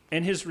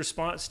 And his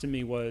response to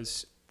me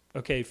was,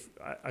 okay,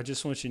 I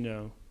just want you to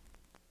know,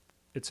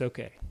 it's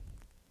okay.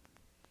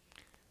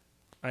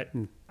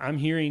 I'm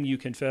hearing you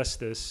confess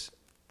this,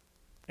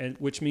 and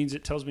which means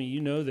it tells me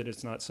you know that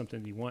it's not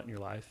something you want in your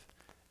life.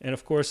 And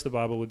of course, the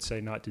Bible would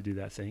say not to do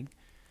that thing.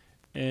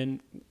 And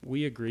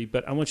we agree,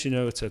 but I want you to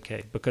know it's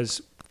okay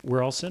because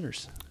we're all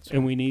sinners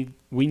and we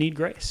need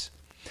grace.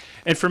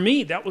 And for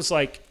me, that was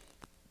like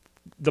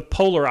the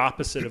polar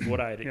opposite of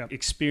what I had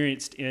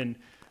experienced in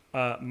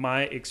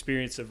my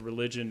experience of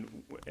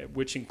religion,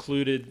 which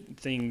included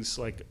things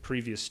like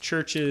previous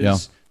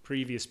churches,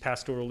 previous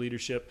pastoral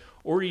leadership,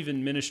 or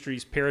even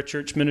ministries,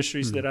 parachurch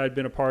ministries that I'd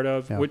been a part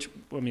of, which,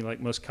 I mean, like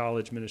most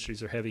college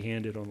ministries are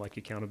heavy-handed on like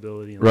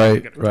accountability and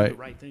like, you gotta do the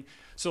right thing.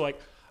 So like,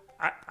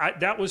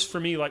 that was for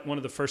me like one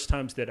of the first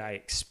times that I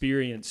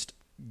experienced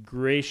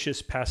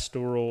gracious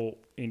pastoral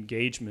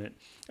engagement.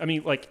 I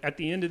mean, like at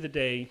the end of the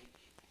day,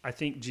 I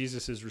think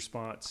Jesus's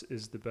response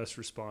is the best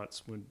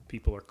response when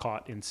people are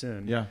caught in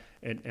sin. Yeah.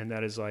 And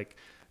that is like,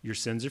 your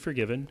sins are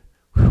forgiven.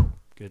 Whew,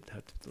 good.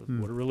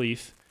 What a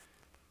relief.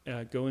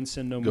 Go and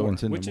sin no more.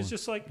 Which is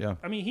just like,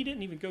 I mean, he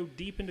didn't even go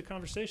deep into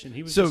conversation.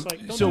 He was just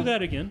like, don't do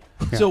that again.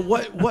 So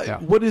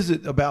what is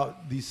it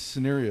about these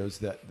scenarios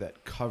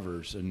that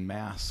covers and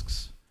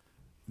masks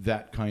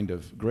that kind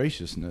of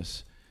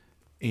graciousness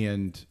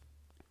and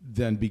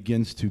then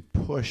begins to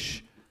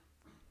push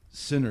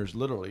sinners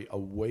literally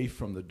away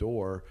from the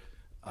door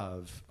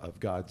of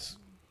God's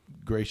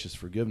gracious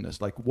forgiveness?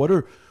 Like what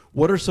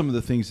are some of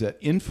the things that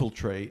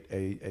infiltrate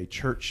a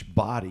church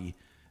body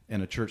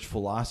and a church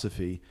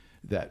philosophy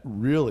that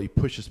really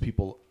pushes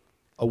people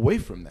away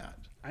from that?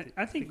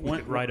 I think we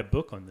could write a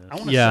book on this. I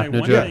want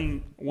to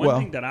say one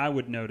thing that I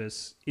would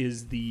notice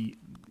is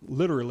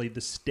literally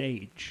the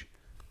stage.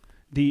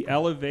 The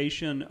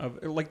elevation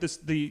of like this,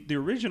 the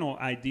original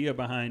idea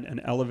behind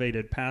an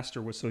elevated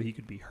pastor was so he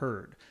could be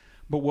heard.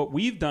 But what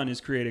we've done is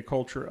create a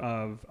culture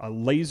of a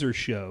laser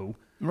show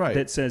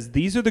that says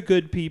these are the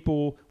good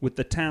people with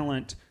the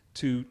talent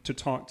to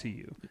talk to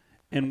you.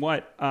 And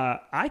what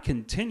I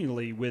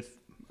continually with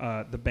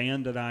the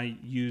band that I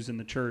use in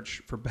the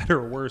church, for better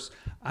or worse,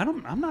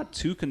 I'm not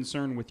too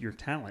concerned with your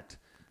talent.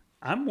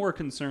 I'm more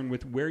concerned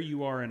with where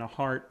you are in a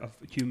heart of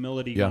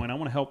humility going, I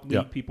want to help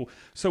lead people.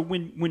 So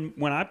when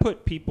I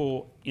put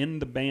people in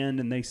the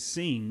band and they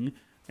sing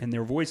and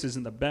their voice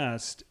isn't the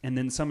best, and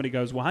then somebody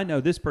goes, well, I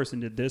know this person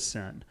did this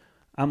sin.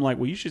 I'm like,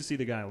 well, you should see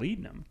the guy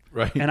leading them.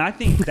 Right. And I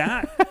think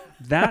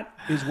that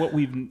is what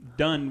we've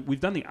done. We've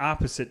done the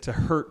opposite to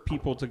hurt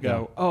people to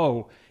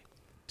go,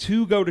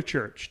 to go to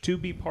church, to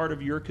be part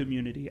of your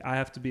community, I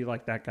have to be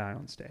like that guy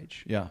on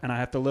stage. Yeah. And I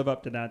have to live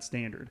up to that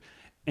standard.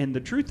 And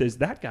the truth is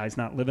that guy's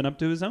not living up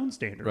to his own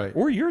standard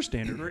or your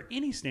standard or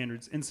any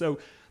standards. And so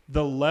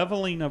the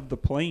leveling of the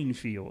playing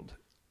field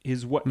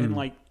is what, and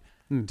like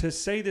to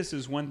say this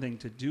is one thing,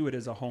 to do it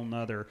is a whole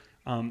nother.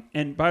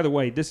 And by the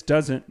way, this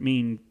doesn't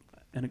mean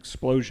an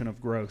explosion of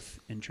growth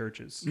in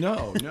churches.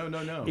 No.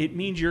 It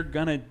means you're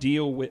going to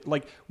deal with,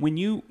 like when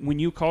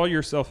you call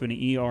yourself an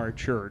ER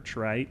church,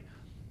 right?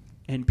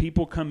 And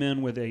people come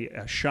in with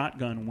a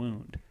shotgun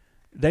wound.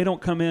 They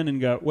don't come in and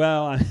go,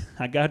 well,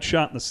 I got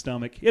shot in the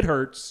stomach. It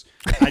hurts.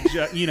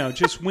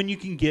 Just when you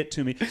can get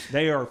to me.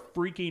 They are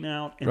freaking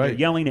out and they're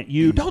yelling at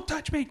you, don't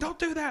touch me, don't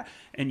do that.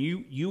 And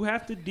you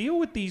have to deal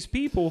with these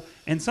people.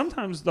 And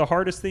sometimes the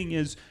hardest thing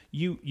is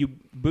you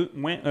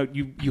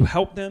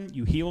help them,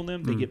 you heal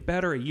them, they get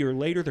better. A year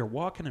later, they're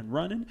walking and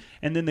running.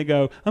 And then they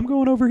go, I'm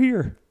going over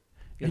here.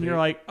 And you're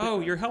like, oh,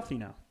 you're healthy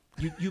now.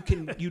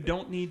 You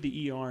don't need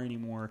the ER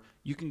anymore.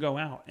 You can go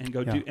out and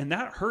go do, and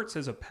that hurts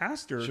as a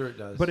pastor. Sure it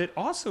does. But it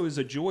also is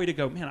a joy to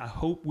go, man, I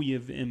hope we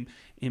have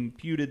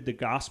imputed the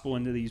gospel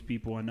into these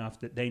people enough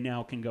that they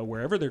now can go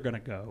wherever they're going to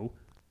go,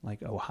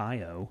 like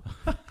Ohio,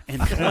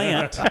 and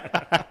plant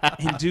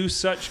and do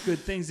such good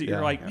things that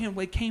you're like, man,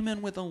 they came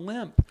in with a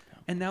limp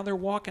and now they're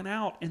walking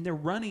out and they're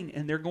running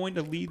and they're going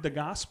to lead the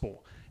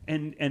gospel.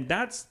 And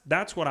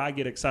that's what I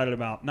get excited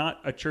about. Not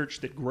a church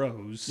that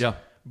grows,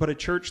 but a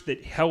church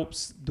that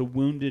helps the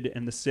wounded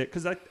and the sick.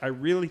 Because I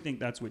really think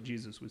that's what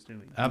Jesus was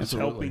doing. He was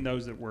helping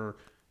those that were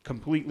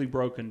completely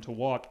broken to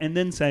walk, and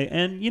then say,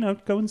 and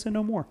go and sin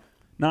no more.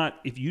 Not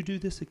if you do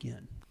this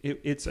again.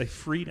 It's a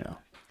freedom.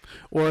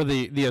 Or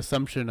the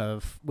assumption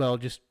of, well,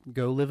 just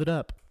go live it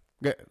up.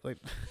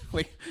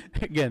 Like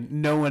again,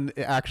 no one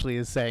actually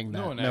is saying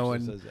that. No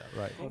one says that,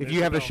 right? If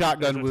you have a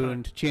shotgun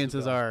wound,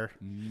 chances are.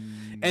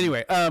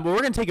 Anyway, well, we're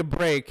going to take a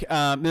break.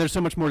 There's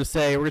so much more to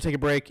say. We're going to take a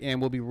break,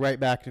 and we'll be right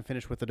back to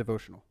finish with the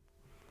devotional.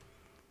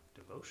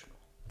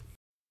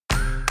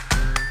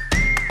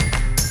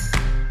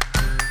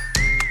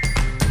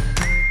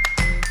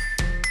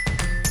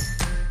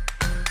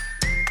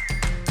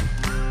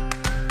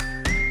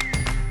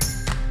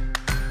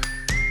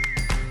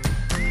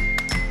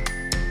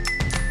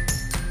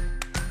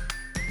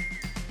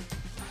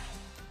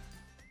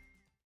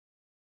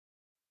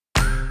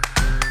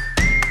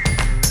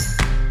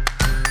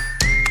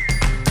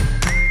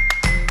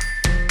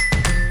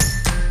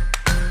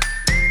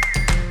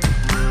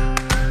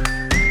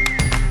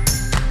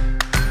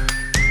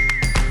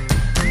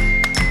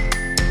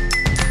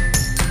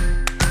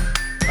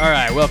 All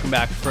right, welcome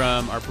back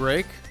from our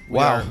break. We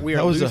are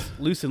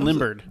loose and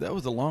limbered. That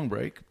was a long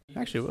break.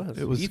 Actually,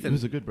 it was. Ethan, it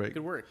was a good break.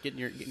 Good work getting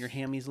your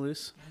hammies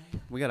loose.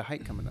 We got a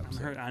hike coming up.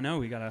 I know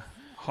we got a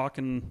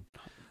Hawken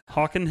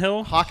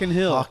Hill. Hawken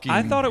Hill.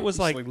 I thought it was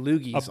like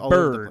loogies a all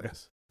over the bird.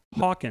 place.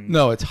 Hawken.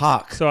 No, it's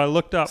Hawk. So I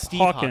looked up Steve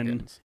Hawken,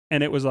 Hawkins.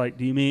 and it was like,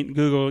 do you mean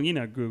Google?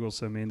 Google's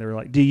so mean. They were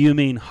like, do you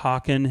mean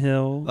Hawken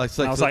Hill? Like,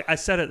 I was like, I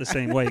said it the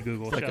same way,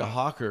 Google. It's like a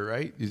hawker,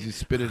 right? Did you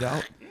spit it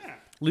out?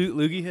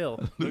 Loogie Hill.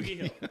 Loogie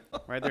Hill.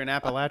 Right there in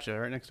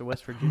Appalachia, right next to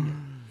West Virginia.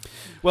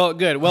 Well,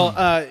 good.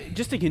 Well,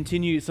 just to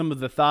continue some of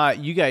the thought,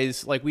 you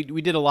guys, like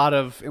we did a lot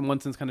of, in one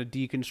sense, kind of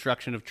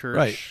deconstruction of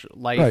church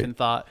life and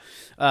thought.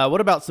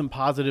 What about some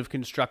positive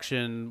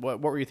construction?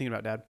 What were you thinking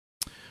about, Dad?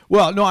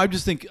 Well, no, I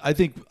think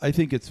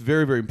it's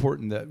very, very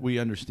important that we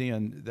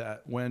understand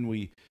that when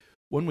we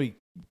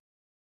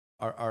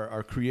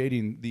are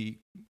creating the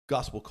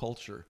gospel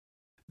culture,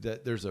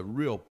 that there's a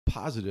real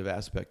positive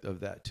aspect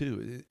of that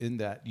too, in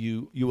that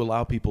you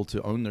allow people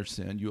to own their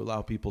sin, you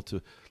allow people to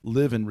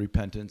live in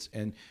repentance,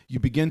 and you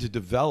begin to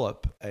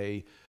develop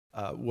a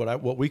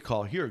what we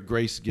call here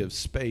grace gives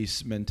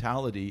space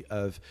mentality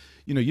of,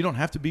 you don't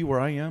have to be where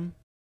I am.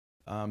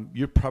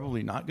 You're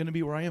probably not going to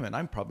be where I am, and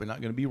I'm probably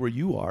not going to be where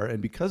you are,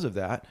 and because of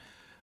that,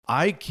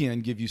 I can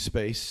give you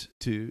space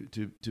to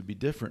be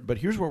different. But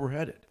here's where we're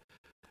headed.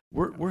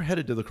 We're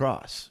headed to the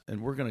cross,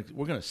 and we're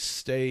gonna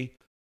stay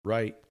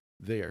right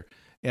there,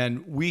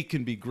 and we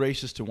can be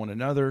gracious to one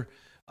another,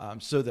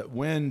 so that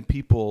when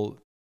people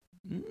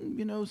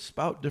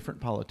spout different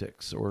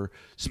politics or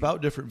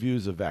spout different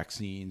views of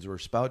vaccines or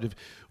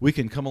we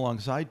can come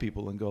alongside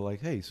people and go like,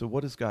 hey, so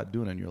what is God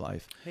doing in your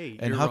life? Hey,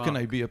 and how can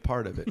I be a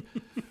part of it?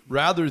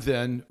 rather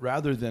than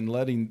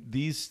letting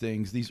these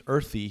things, these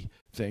earthy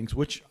things,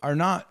 which are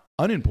not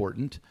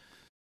unimportant,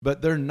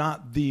 but they're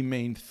not the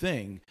main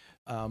thing.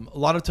 A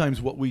lot of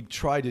times what we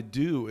try to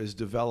do is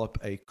develop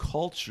a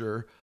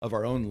culture of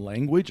our own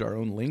language, our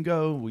own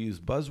lingo. We use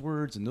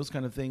buzzwords and those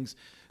kind of things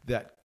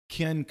that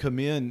can come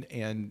in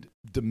and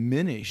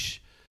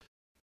diminish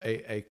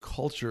a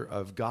culture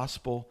of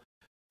gospel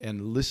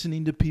and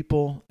listening to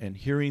people and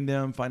hearing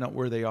them, find out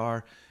where they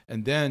are,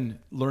 and then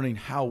learning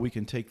how we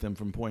can take them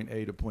from point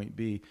A to point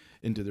B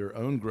into their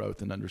own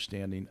growth and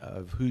understanding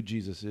of who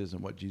Jesus is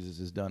and what Jesus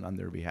has done on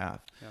their behalf.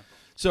 Yeah.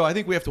 So I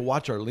think we have to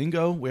watch our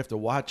lingo. We have to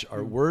watch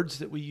our words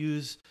that we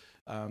use,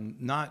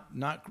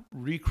 not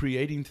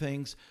recreating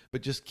things,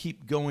 but just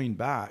keep going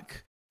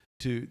back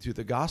to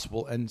the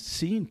gospel and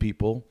seeing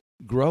people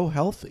grow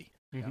healthy.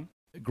 Mm-hmm.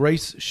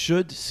 Grace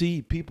should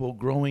see people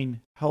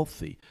growing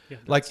healthy. Yeah,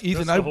 like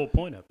Ethan, that's the whole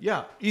point of it.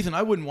 Yeah, Ethan,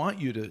 I wouldn't want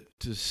you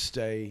to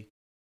stay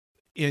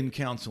in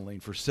counseling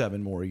for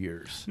 7 more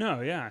years.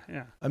 No, yeah.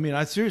 I mean,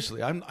 I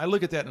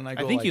look at that and I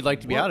go, I think you'd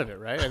like to be out of it,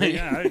 right? I mean,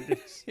 yeah.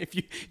 If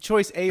you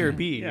choice A or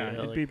B, yeah,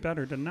 it'd be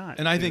better to not.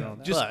 And I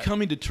think just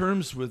coming to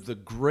terms with the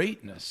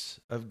greatness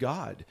of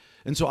God,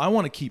 and so I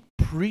want to keep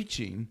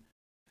preaching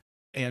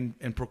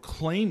and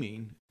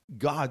proclaiming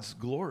God's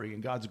glory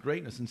and God's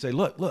greatness, and say,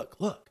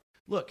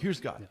 look, here's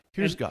God.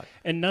 Here's God.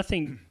 And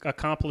nothing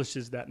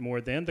accomplishes that more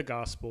than the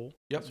gospel,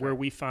 where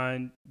we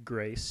find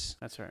grace.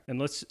 That's right. And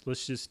let's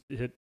just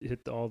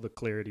hit all the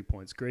clarity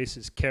points. Grace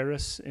is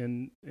charis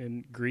in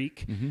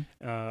Greek.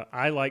 Mm-hmm.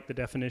 I like the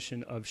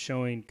definition of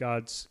showing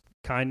God's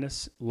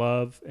kindness,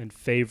 love, and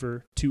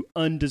favor to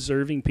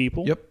undeserving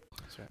people. Yep.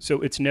 That's right.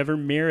 So it's never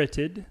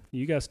merited.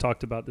 You guys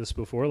talked about this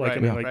before. Like,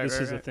 right, this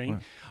is a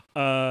thing.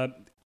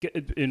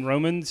 in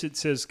Romans, it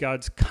says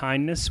God's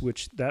kindness,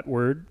 which that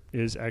word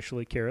is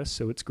actually charis,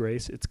 so it's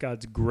grace. It's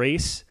God's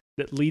grace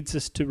that leads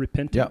us to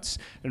repentance.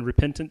 And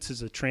repentance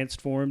is a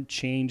transformed,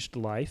 changed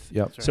life.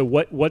 So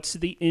what's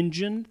the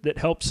engine that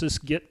helps us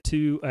get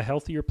to a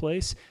healthier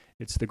place?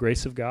 It's the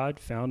grace of God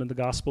found in the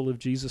gospel of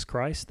Jesus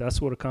Christ. That's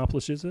what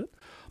accomplishes it.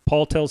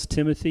 Paul tells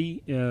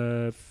Timothy,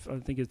 I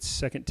think it's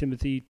 2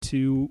 Timothy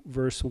 2,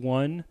 verse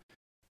 1,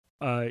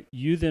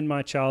 you then,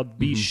 my child,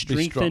 be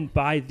strengthened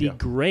by the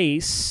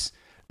grace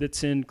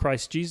that's in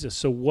Christ Jesus.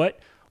 So what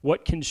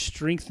can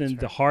strengthen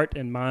the heart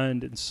and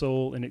mind and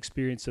soul and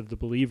experience of the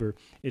believer?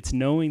 It's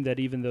knowing that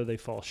even though they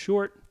fall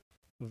short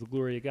of the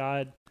glory of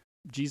God,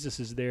 Jesus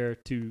is there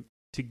to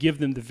give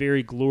them the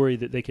very glory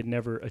that they could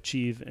never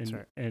achieve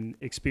and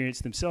experience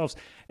themselves.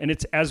 And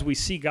it's as we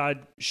see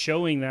God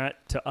showing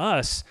that to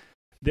us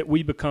that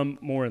we become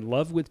more in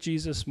love with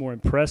Jesus, more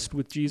impressed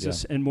with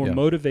Jesus, and more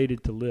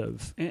motivated to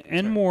live.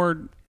 And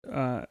more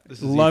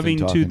loving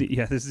to the...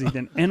 Yeah, this is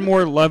Ethan. And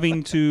more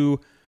loving to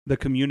the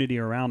community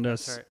around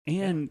us.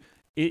 And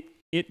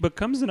it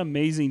becomes an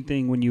amazing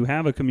thing when you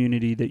have a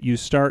community that you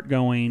start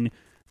going,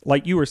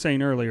 like you were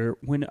saying earlier,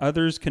 when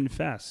others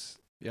confess.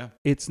 Yeah.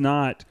 It's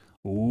not...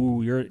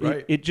 Ooh,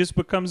 it just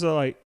becomes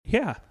I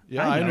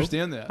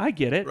understand that. I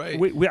get it. Right.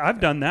 I've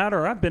done that,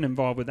 or I've been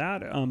involved with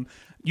that.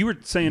 You were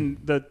saying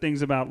the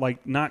things about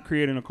like not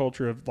creating a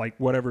culture of like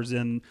whatever's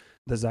in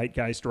the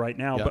zeitgeist right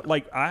now. But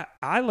like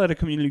I led a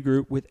community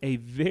group with a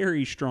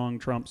very strong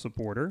Trump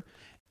supporter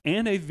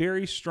and a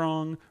very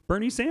strong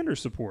Bernie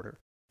Sanders supporter.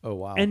 Oh,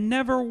 wow. And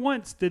never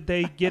once did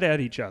they get at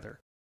each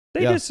other.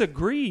 They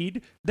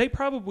disagreed. They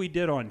probably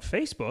did on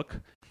Facebook.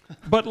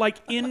 But like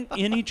in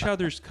each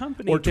other's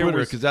company, or Twitter,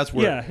 because that's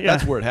where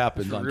it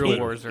happens. On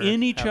Twitter.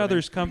 In each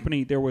other's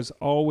company, there was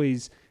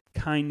always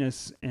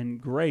kindness and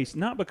grace.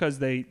 Not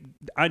because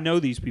I know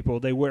these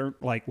people. They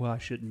weren't like, well, I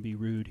shouldn't be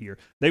rude here.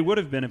 They would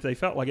have been if they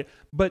felt like it.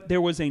 But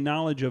there was a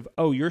knowledge of,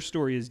 oh, your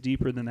story is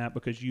deeper than that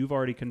because you've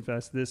already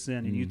confessed this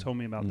sin and you told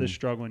me about this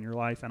struggle in your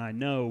life, and I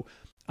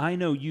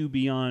know you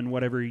beyond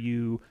whatever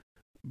you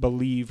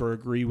believe or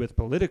agree with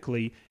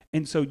politically.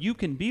 And so you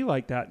can be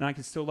like that, and I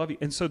can still love you.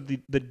 And so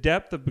the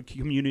depth of the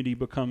community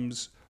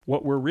becomes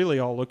what we're really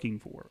all looking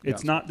for.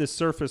 It's not this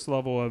surface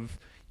level of,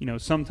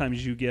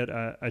 sometimes you get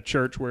a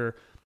church where,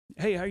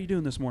 hey, how are you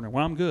doing this morning?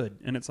 Well, I'm good.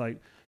 And it's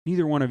like,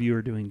 neither one of you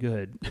are doing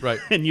good. Right.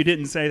 And you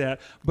didn't say that.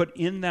 But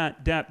in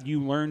that depth,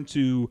 you learn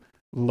to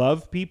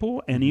love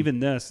people. And even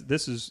this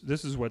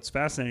is what's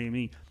fascinating to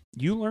me.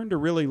 You learn to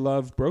really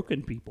love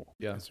broken people.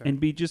 Yeah.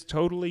 And be just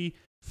totally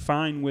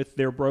fine with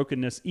their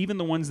brokenness, even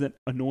the ones that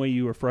annoy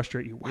you or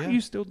frustrate you. Why are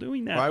you still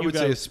doing that? Well, I would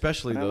say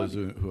especially those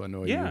who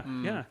annoy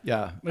you.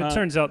 Yeah. It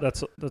turns out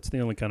that's the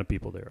only kind of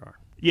people there are.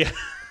 Yeah.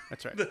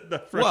 That's right. the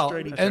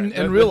frustrating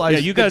and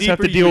realize you guys have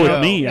to deal with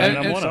me.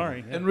 I'm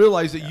sorry. And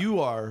realize that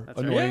you are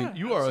annoying. Right.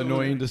 You are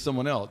annoying to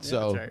someone else.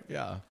 So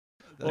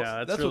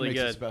that's really what makes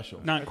good. it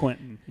special. Not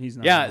Quentin. He's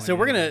not. Yeah. So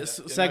we're gonna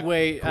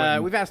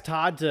segue. We've asked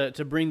Todd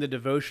to bring the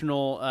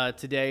devotional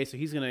today, so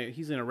he's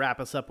gonna wrap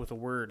us up with a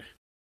word.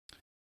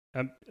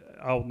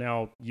 I'll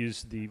now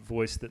use the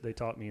voice that they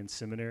taught me in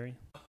seminary.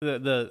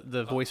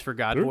 The voice for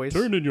God voice.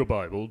 Turn in your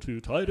Bible to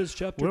Titus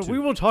chapter 2. We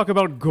will talk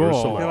about God.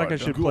 I feel like I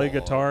should play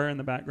guitar in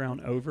the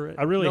background over it.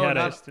 I really had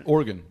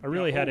organ. I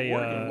really had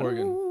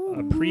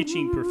a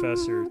preaching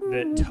professor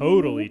that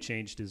totally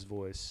changed his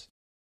voice.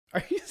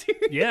 Are you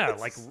serious? Yeah,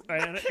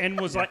 and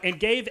was and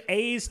gave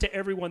A's to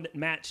everyone that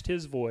matched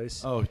his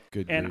voice. Oh,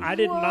 good. And grief. I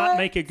did not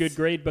make a good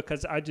grade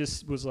because I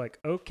just was like,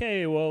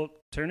 okay, well,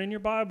 turn in your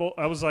Bible.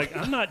 I was like,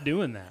 I'm not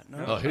doing that.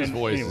 No. His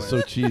voice is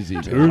so cheesy.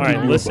 All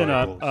right, listen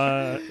up.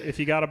 If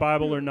you got a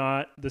Bible or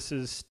not, this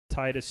is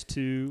Titus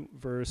 2,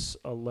 verse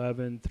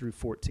 11 through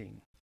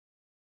 14.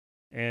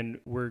 And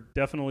we're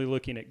definitely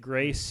looking at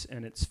grace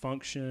and its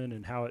function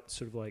and how it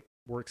sort of like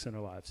works in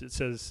our lives. It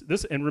says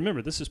this, and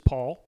remember, this is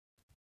Paul,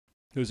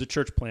 who's a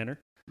church planner,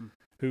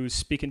 who's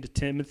speaking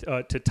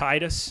to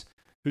Titus,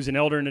 who's an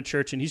elder in a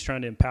church, and he's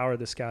trying to empower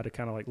this guy to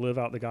kind of like live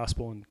out the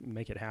gospel and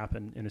make it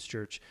happen in his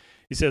church.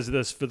 He says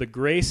this, "For the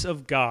grace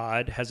of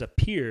God has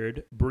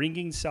appeared,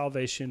 bringing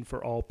salvation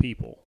for all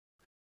people."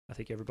 I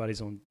think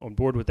everybody's on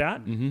board with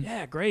that. Mm-hmm.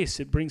 Yeah,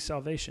 grace, it brings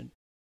salvation.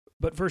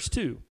 But verse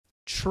 2,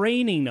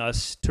 training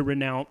us to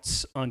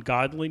renounce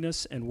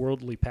ungodliness and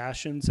worldly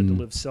passions and to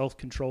live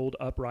self-controlled,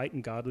 upright,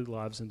 and godly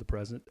lives in the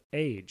present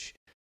age.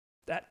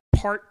 That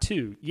part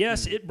 2,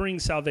 yes, it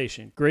brings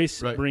salvation.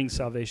 Grace brings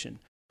salvation.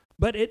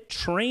 But it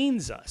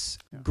trains us.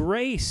 Yeah.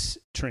 Grace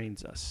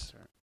trains us.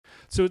 Right.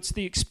 So it's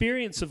the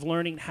experience of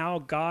learning how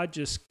God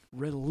just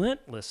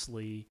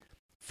relentlessly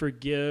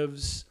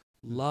forgives,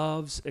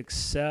 loves,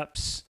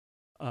 accepts,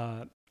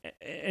 and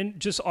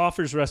just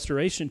offers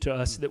restoration to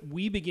us that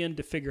we begin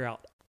to figure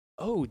out,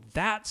 oh,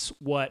 that's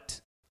what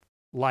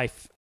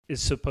life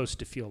is supposed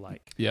to feel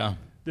like. Yeah.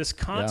 This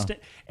constant.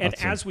 Yeah. And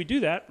as we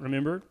do that,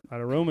 remember, out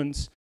of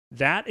Romans,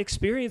 that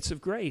experience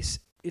of grace,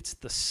 it's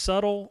the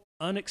subtle,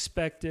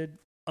 unexpected,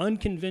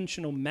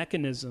 unconventional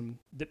mechanism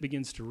that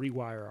begins to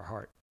rewire our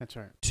heart. That's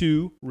right.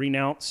 To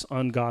renounce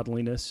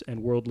ungodliness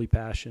and worldly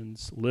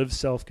passions, live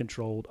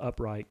self-controlled,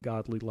 upright,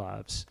 godly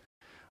lives.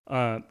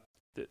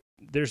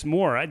 There's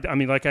more. I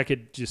mean, like I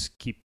could just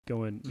keep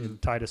going in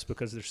Titus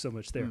because there's so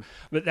much there.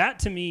 But that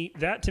to me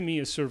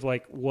is sort of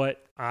like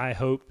what I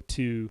hope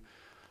to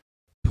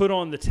put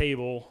on the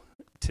table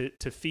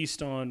to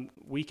feast on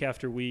week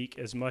after week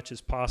as much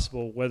as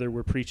possible, whether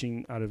we're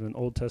preaching out of an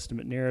Old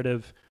Testament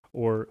narrative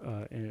or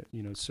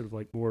sort of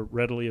like more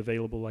readily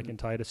available, like in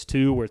Titus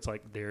 2, where it's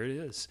like, there it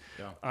is.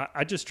 Yeah.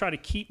 I just try to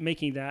keep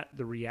making that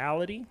the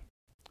reality.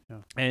 Yeah.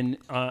 And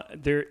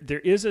there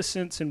is a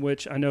sense in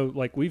which I know,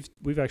 like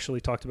we've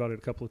actually talked about it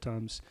a couple of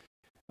times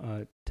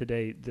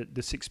today,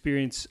 this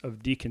experience of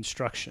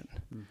deconstruction.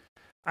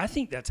 I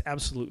think that's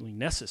absolutely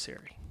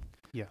necessary.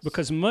 Yes.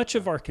 Because much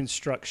of our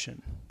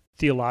construction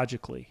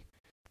theologically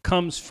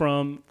comes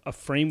from a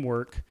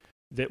framework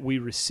that we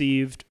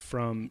received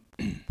from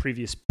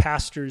previous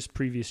pastors,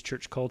 previous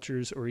church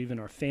cultures, or even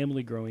our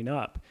family growing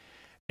up.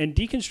 And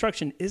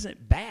deconstruction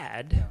isn't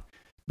bad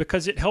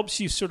because it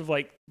helps you sort of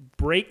like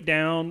break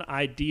down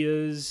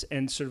ideas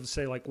and sort of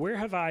say like, where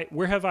have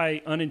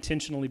I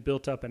unintentionally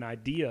built up an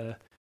idea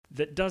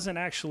that doesn't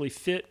actually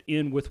fit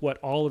in with what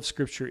all of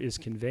Scripture is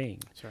conveying?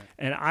 That's right.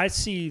 And I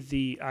see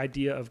the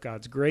idea of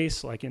God's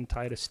grace, like in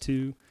Titus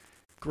 2,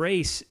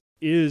 grace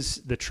is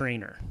the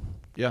trainer.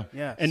 Yeah.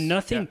 Yes. And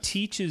nothing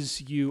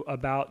teaches you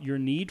about your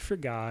need for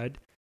God,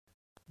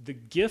 the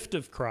gift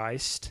of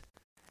Christ,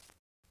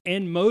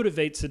 and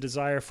motivates a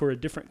desire for a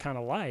different kind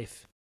of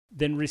life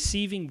than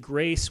receiving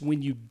grace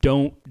when you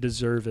don't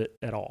deserve it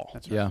at all.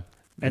 That's right. Yeah.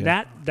 And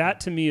that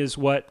to me is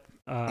what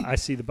I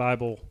see the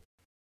Bible.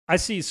 I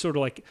see sort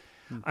of like,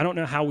 I don't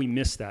know how we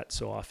miss that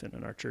so often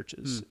in our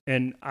churches.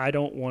 And I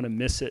don't want to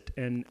miss it.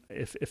 And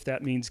if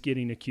that means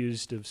getting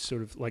accused of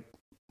sort of like,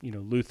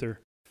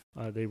 Luther,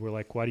 they were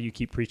like, why do you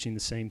keep preaching the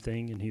same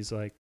thing? And he's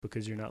like,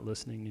 because you're not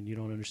listening and you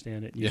don't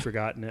understand it and you've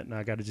forgotten it. And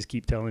I got to just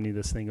keep telling you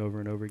this thing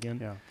over and over again.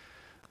 Yeah.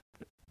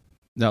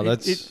 No,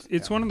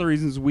 it's one of the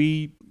reasons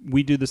we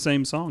do the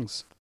same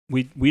songs.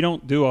 We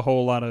don't do a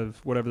whole lot of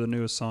whatever the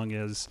newest song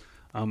is.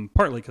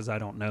 Partly because I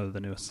don't know the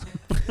newest,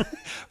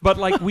 but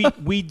like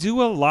we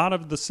do a lot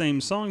of the same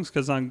songs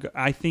because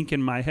I think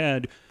in my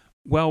head,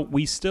 well,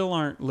 we still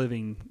aren't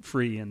living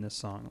free in this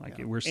song. Like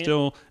we're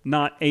still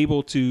not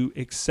able to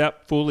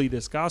accept fully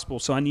this gospel.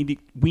 So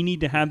we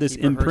need to have this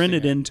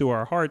imprinted into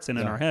our hearts and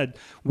in our head.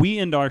 We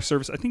end our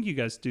service, I think you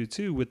guys do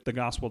too, with the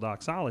gospel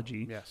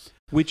doxology. Yes.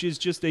 Which is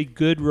just a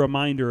good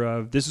reminder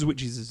of this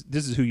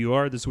is who you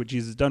are, this is what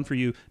Jesus has done for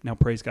you, now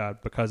praise God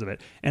because of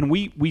it. And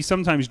we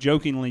sometimes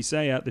jokingly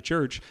say at the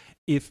church,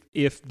 if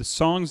the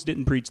songs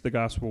didn't preach the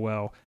gospel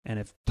well, and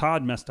if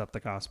Todd messed up the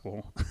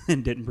gospel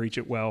and didn't preach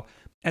it well,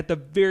 at the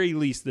very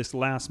least, this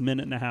last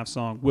minute and a half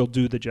song will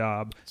do the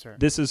job. Right.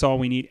 This is all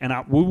we need. And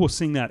we will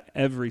sing that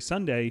every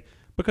Sunday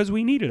because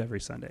we need it every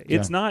Sunday.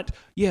 It's not,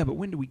 but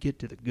when do we get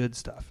to the good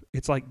stuff?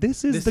 It's like,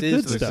 this is the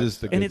good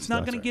stuff. And it's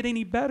not going to get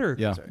any better.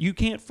 Yeah. You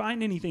can't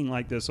find anything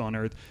like this on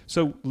earth.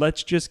 So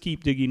let's just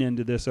keep digging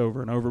into this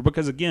over and over.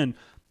 Because again,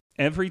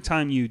 every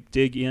time you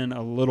dig in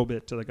a little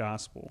bit to the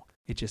gospel,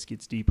 it just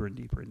gets deeper and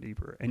deeper and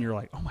deeper. And you're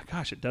like, oh my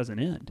gosh, it doesn't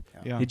end.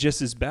 Yeah. It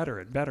just is better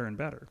and better and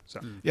better.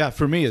 So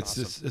for me, it's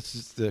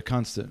just the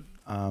constant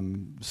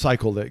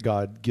cycle that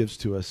God gives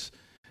to us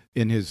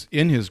in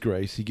His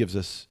grace. He gives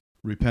us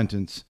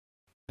repentance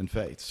and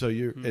faith. So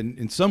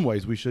in some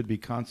ways, we should be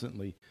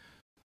constantly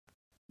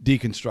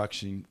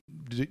deconstructing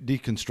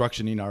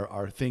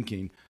our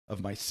thinking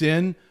of my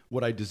sin,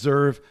 what I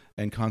deserve,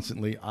 and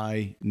constantly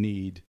I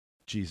need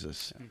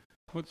Jesus.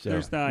 Well,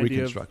 there's the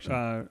idea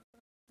of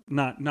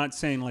not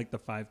saying like the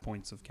 5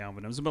 points of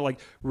Calvinism, but like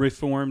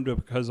reformed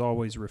because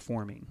always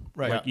reforming.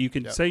 Right. Like you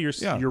can say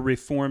you're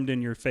reformed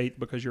in your faith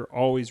because you're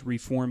always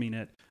reforming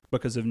it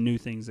because of new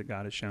things that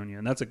God has shown you,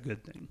 and that's a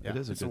good thing. Yeah,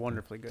 it's a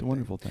wonderfully good. It's a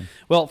wonderful thing.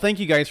 Well, thank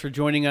you guys for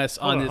joining us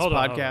on this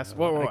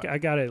podcast. I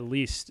got to at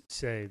least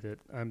say that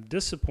I'm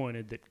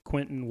disappointed that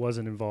Quentin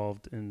wasn't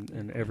involved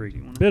in every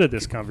bit of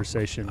this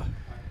conversation.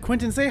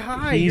 Quentin, say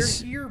hi. You're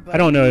here, buddy. I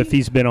don't know if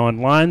he's been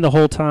online the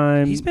whole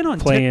time. He's been on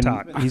playing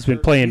TikTok. He's been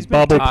playing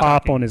Bubble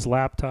Pop on his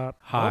laptop.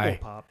 Hi.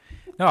 Bubble Pop.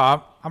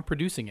 No, I'm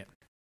producing it.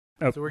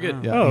 Oh, So we're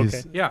good. Yeah,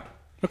 okay. Yeah.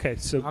 Okay,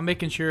 so I'm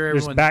making sure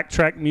there's everyone.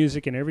 backtrack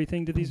music and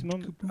everything to these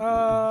moments?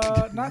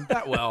 Not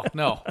that well.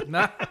 No.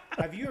 Not.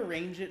 Have you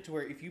arranged it to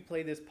where if you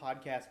play this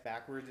podcast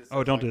backwards, it's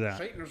don't do that.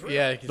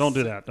 Yeah. Don't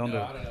do that. Don't do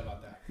I it. don't know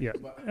about that. Yeah,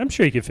 I'm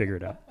sure you can figure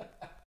it out.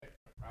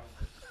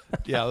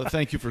 Yeah,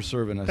 thank you for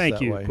serving us. Thank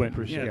that you, way. Quentin.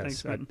 Appreciate it.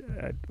 thanks, Quentin.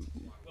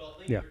 Well,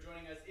 thank Yeah. you for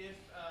joining us.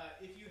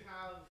 If you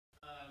have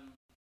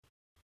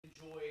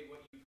enjoyed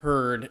what you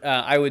heard,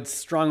 I would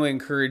strongly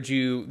encourage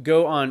you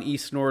go on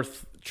East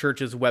North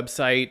Church's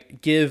website,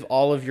 give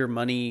all of your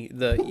money,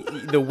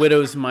 the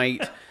widow's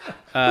mite.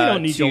 We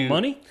don't need your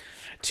money.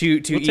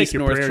 to We'll East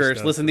North Church.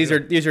 Stuff, Listen, these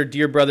are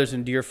dear brothers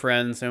and dear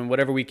friends, and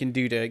whatever we can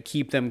do to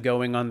keep them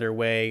going on their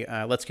way,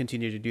 let's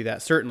continue to do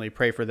that. Certainly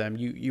pray for them.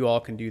 You all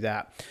can do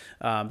that.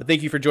 But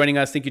thank you for joining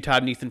us. Thank you,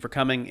 Todd and Ethan, for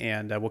coming,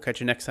 and we'll catch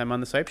you next time on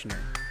The Siptionary.